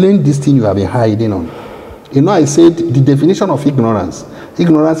 explain this thing you have been hiding on. You know, I said the definition of ignorance.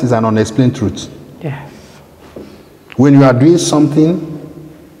 Ignorance is an unexplained truth. Yes. When you are doing something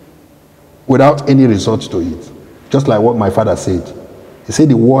without any result to it, just like what my father said. He said,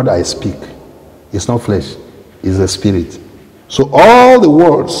 the word I speak is not flesh, it's a spirit. So all the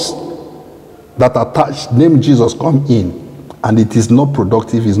words that attach name Jesus come in, and it is not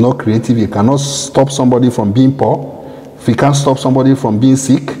productive, it's not creative. You cannot stop somebody from being poor. If you can't stop somebody from being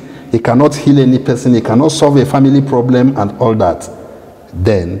sick, it cannot heal any person, it cannot solve a family problem and all that,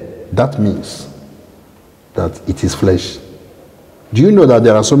 then that means that it is flesh. Do you know that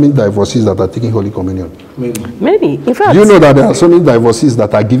there are so many divorcees that are taking Holy Communion? Many. In fact, do you know that there are so many divorcees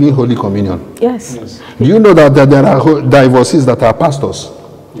that are giving Holy Communion? Yes. Do you know that there are divorcees that are pastors?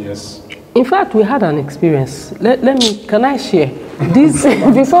 Yes. In fact, we had an experience. Can I share? This,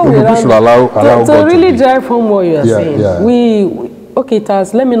 before we run, to really drive home what you are saying. Yeah. Okay,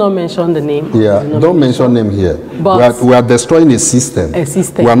 Taz, let me not mention the name. Yeah, don't mention name here. But we are destroying a system.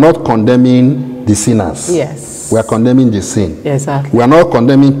 We are not condemning the sinners. Yes. We are condemning the sin. Exactly. We are not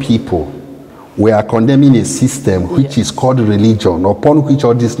condemning people. We are condemning a system which is called religion, upon which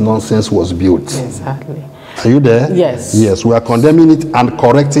all this nonsense was built. Exactly. Are you there? Yes. Yes, we are condemning it and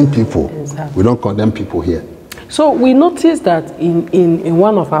correcting people. Exactly. We don't condemn people here. So we noticed that in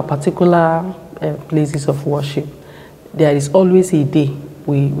one of our particular places of worship, there is always a day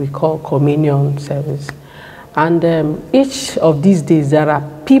we call communion service. And each of these days, there are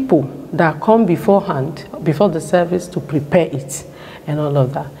people that come beforehand, before the service, to prepare it and all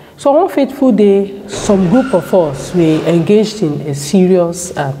of that. So one fateful day, some group of us, we engaged in a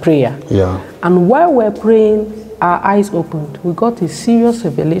serious prayer. Yeah. And while we're praying, our eyes opened. We got a serious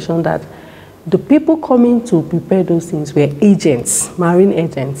revelation that the people coming to prepare those things were agents, marine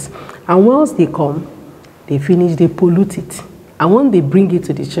agents. And once they come, they finish, they pollute it. And when they bring it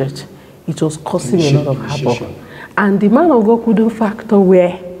to the church, it was causing a lot of havoc. And the man of God couldn't factor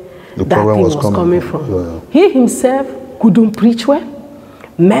where that thing was coming from. Yeah. He himself couldn't preach well.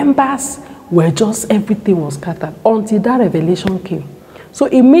 Members were just, everything was scattered until that revelation came. So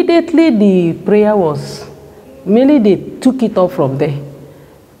immediately the prayer was, immediately they took it up from there.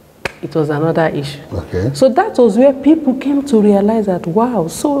 It was another issue. Okay. So that was where people came to realize that, wow,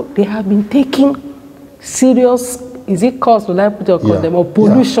 so they have been taking serious, is it cause, will I put your call them, or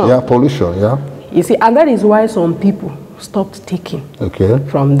pollution? Yeah, pollution, yeah. You see, and that is why some people stopped taking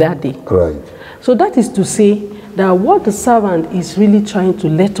from that day. Right. So that is to say that what the servant is really trying to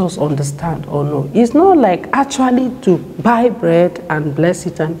let us understand or know is not like actually to buy bread and bless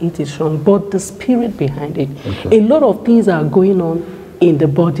it and eat it strong, but the spirit behind it. Okay. A lot of things are going on in the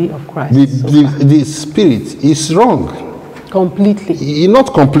body of Christ. The spirit is wrong. Completely.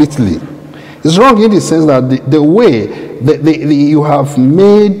 Not completely. It's wrong in the sense that the way you have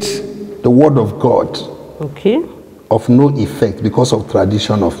made the word of God of no effect because of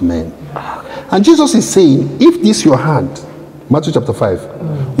tradition of men. And Jesus is saying, if this your hand, Matthew chapter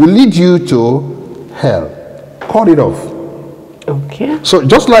 5, will lead you to hell, cut it off. Okay. So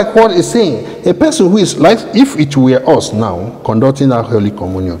just like what is saying, a person who is like, if it were us now conducting our Holy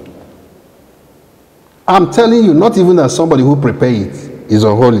Communion, I'm telling you, not even as somebody who prepared it is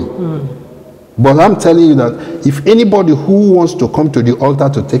unholy. But I'm telling you that if anybody who wants to come to the altar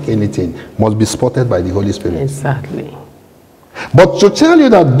to take anything must be spotted by the Holy Spirit. Exactly. But to tell you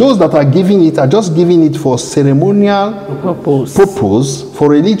that those that are giving it are just giving it for ceremonial purpose, for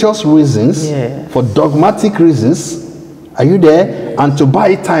religious reasons, for dogmatic reasons, are you there? And to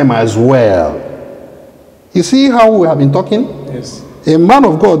buy time as well. You see how we have been talking? Yes. A man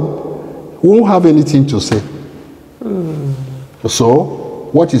of God won't have anything to say. So,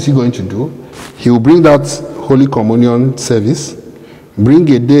 what is he going to do? He will bring that Holy Communion service, bring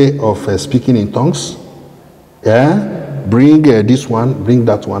a day of speaking in tongues, bring this one, bring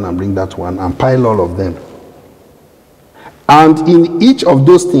that one, and bring that one, and pile all of them. And in each of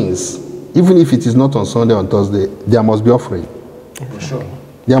those things, even if it is not on Sunday, on Thursday, there must be offering. For sure.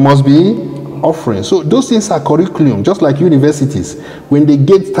 There must be offering. So those things are curriculum, just like universities. When they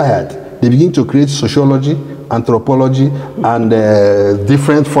get tired, they begin to create sociology, anthropology, and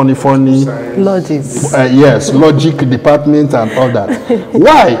different funny logics. Yes, logic department and all that.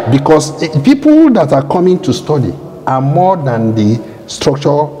 Why? Because people that are coming to study are more than the structure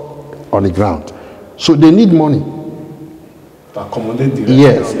on the ground. So they need money. To accommodate the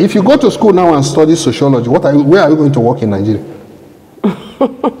Yes. If you go to school now and study sociology, where are you going to work in Nigeria?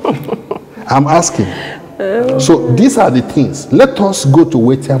 I'm asking. So these are the things. Let us go to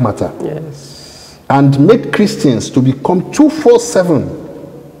weightier matter. Yes. And make Christians to become 24/7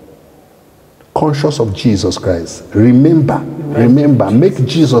 conscious of Jesus Christ. Remember, make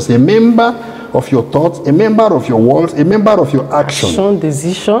Jesus a member of your thoughts, a member of your words, a member of your action,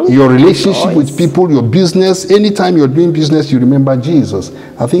 decision, your relationship with people, your business. Anytime you're doing business, you remember Jesus.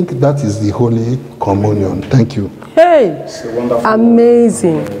 I think that is the Holy Communion. Thank you. Hey,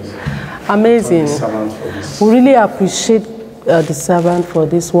 amazing. Amazing. We really appreciate the servant for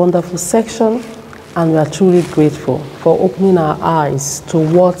this wonderful section, and we are truly grateful for opening our eyes to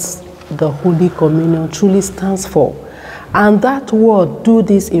what the Holy Communion truly stands for. And that word, do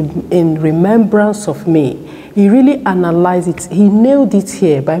this in remembrance of me, he really analyzed it. He nailed it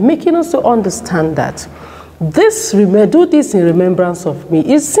here by making us to understand that do this in remembrance of me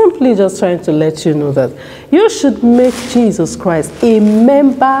is simply just trying to let you know that you should make Jesus Christ a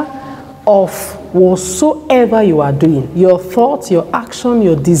member of whatsoever you are doing, your thoughts, your action,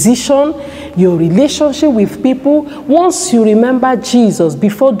 your decision, your relationship with people. Once you remember Jesus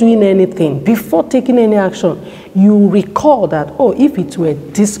before doing anything, before taking any action, you recall that, oh, if it were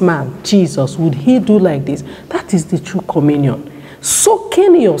this man, Jesus, would he do like this? That is the true communion.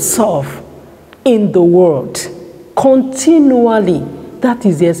 Soaking yourself in the word continually. That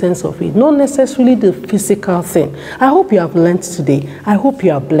is the essence of it, not necessarily the physical thing. I hope you have learned today. I hope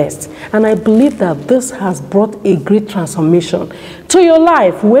you are blessed. And I believe that this has brought a great transformation to your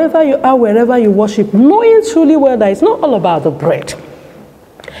life, wherever you are, wherever you worship, knowing truly well that it's not all about the bread.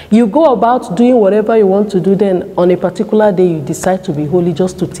 You go about doing whatever you want to do, then on a particular day you decide to be holy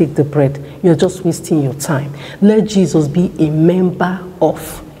just to take the bread. You're just wasting your time. Let Jesus be a member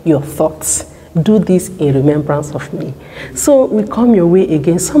of your thoughts. Do this in remembrance of me. So we come your way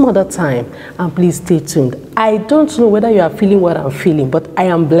again some other time, and please stay tuned. I don't know whether you are feeling what I'm feeling, but I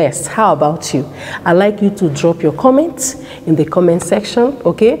am blessed. How about you? I'd like you to drop your comments in the comment section,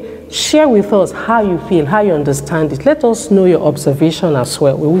 okay? Share with us how you feel, how you understand it. Let us know your observation as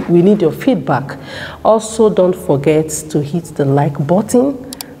well. We need your feedback. Also, don't forget to hit the like button.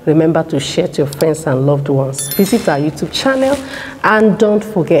 Remember to share to your friends and loved ones. Visit our YouTube channel, and don't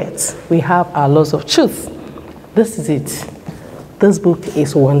forget, we have our Laws of Truth. This is it. This book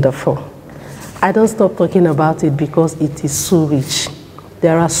is wonderful. I don't stop talking about it because it is so rich.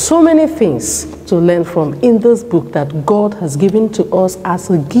 There are so many things to learn from in this book that God has given to us as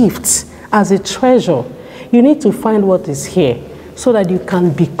a gift, as a treasure. You need to find what is here so that you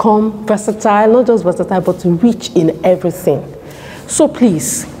can become versatile, not just versatile, but rich in everything. So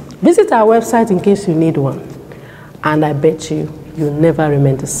please, visit our website in case you need one. And I bet you'll never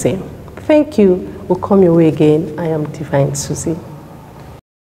remain the same. Thank you. We'll come your way again. I am Divine Susie.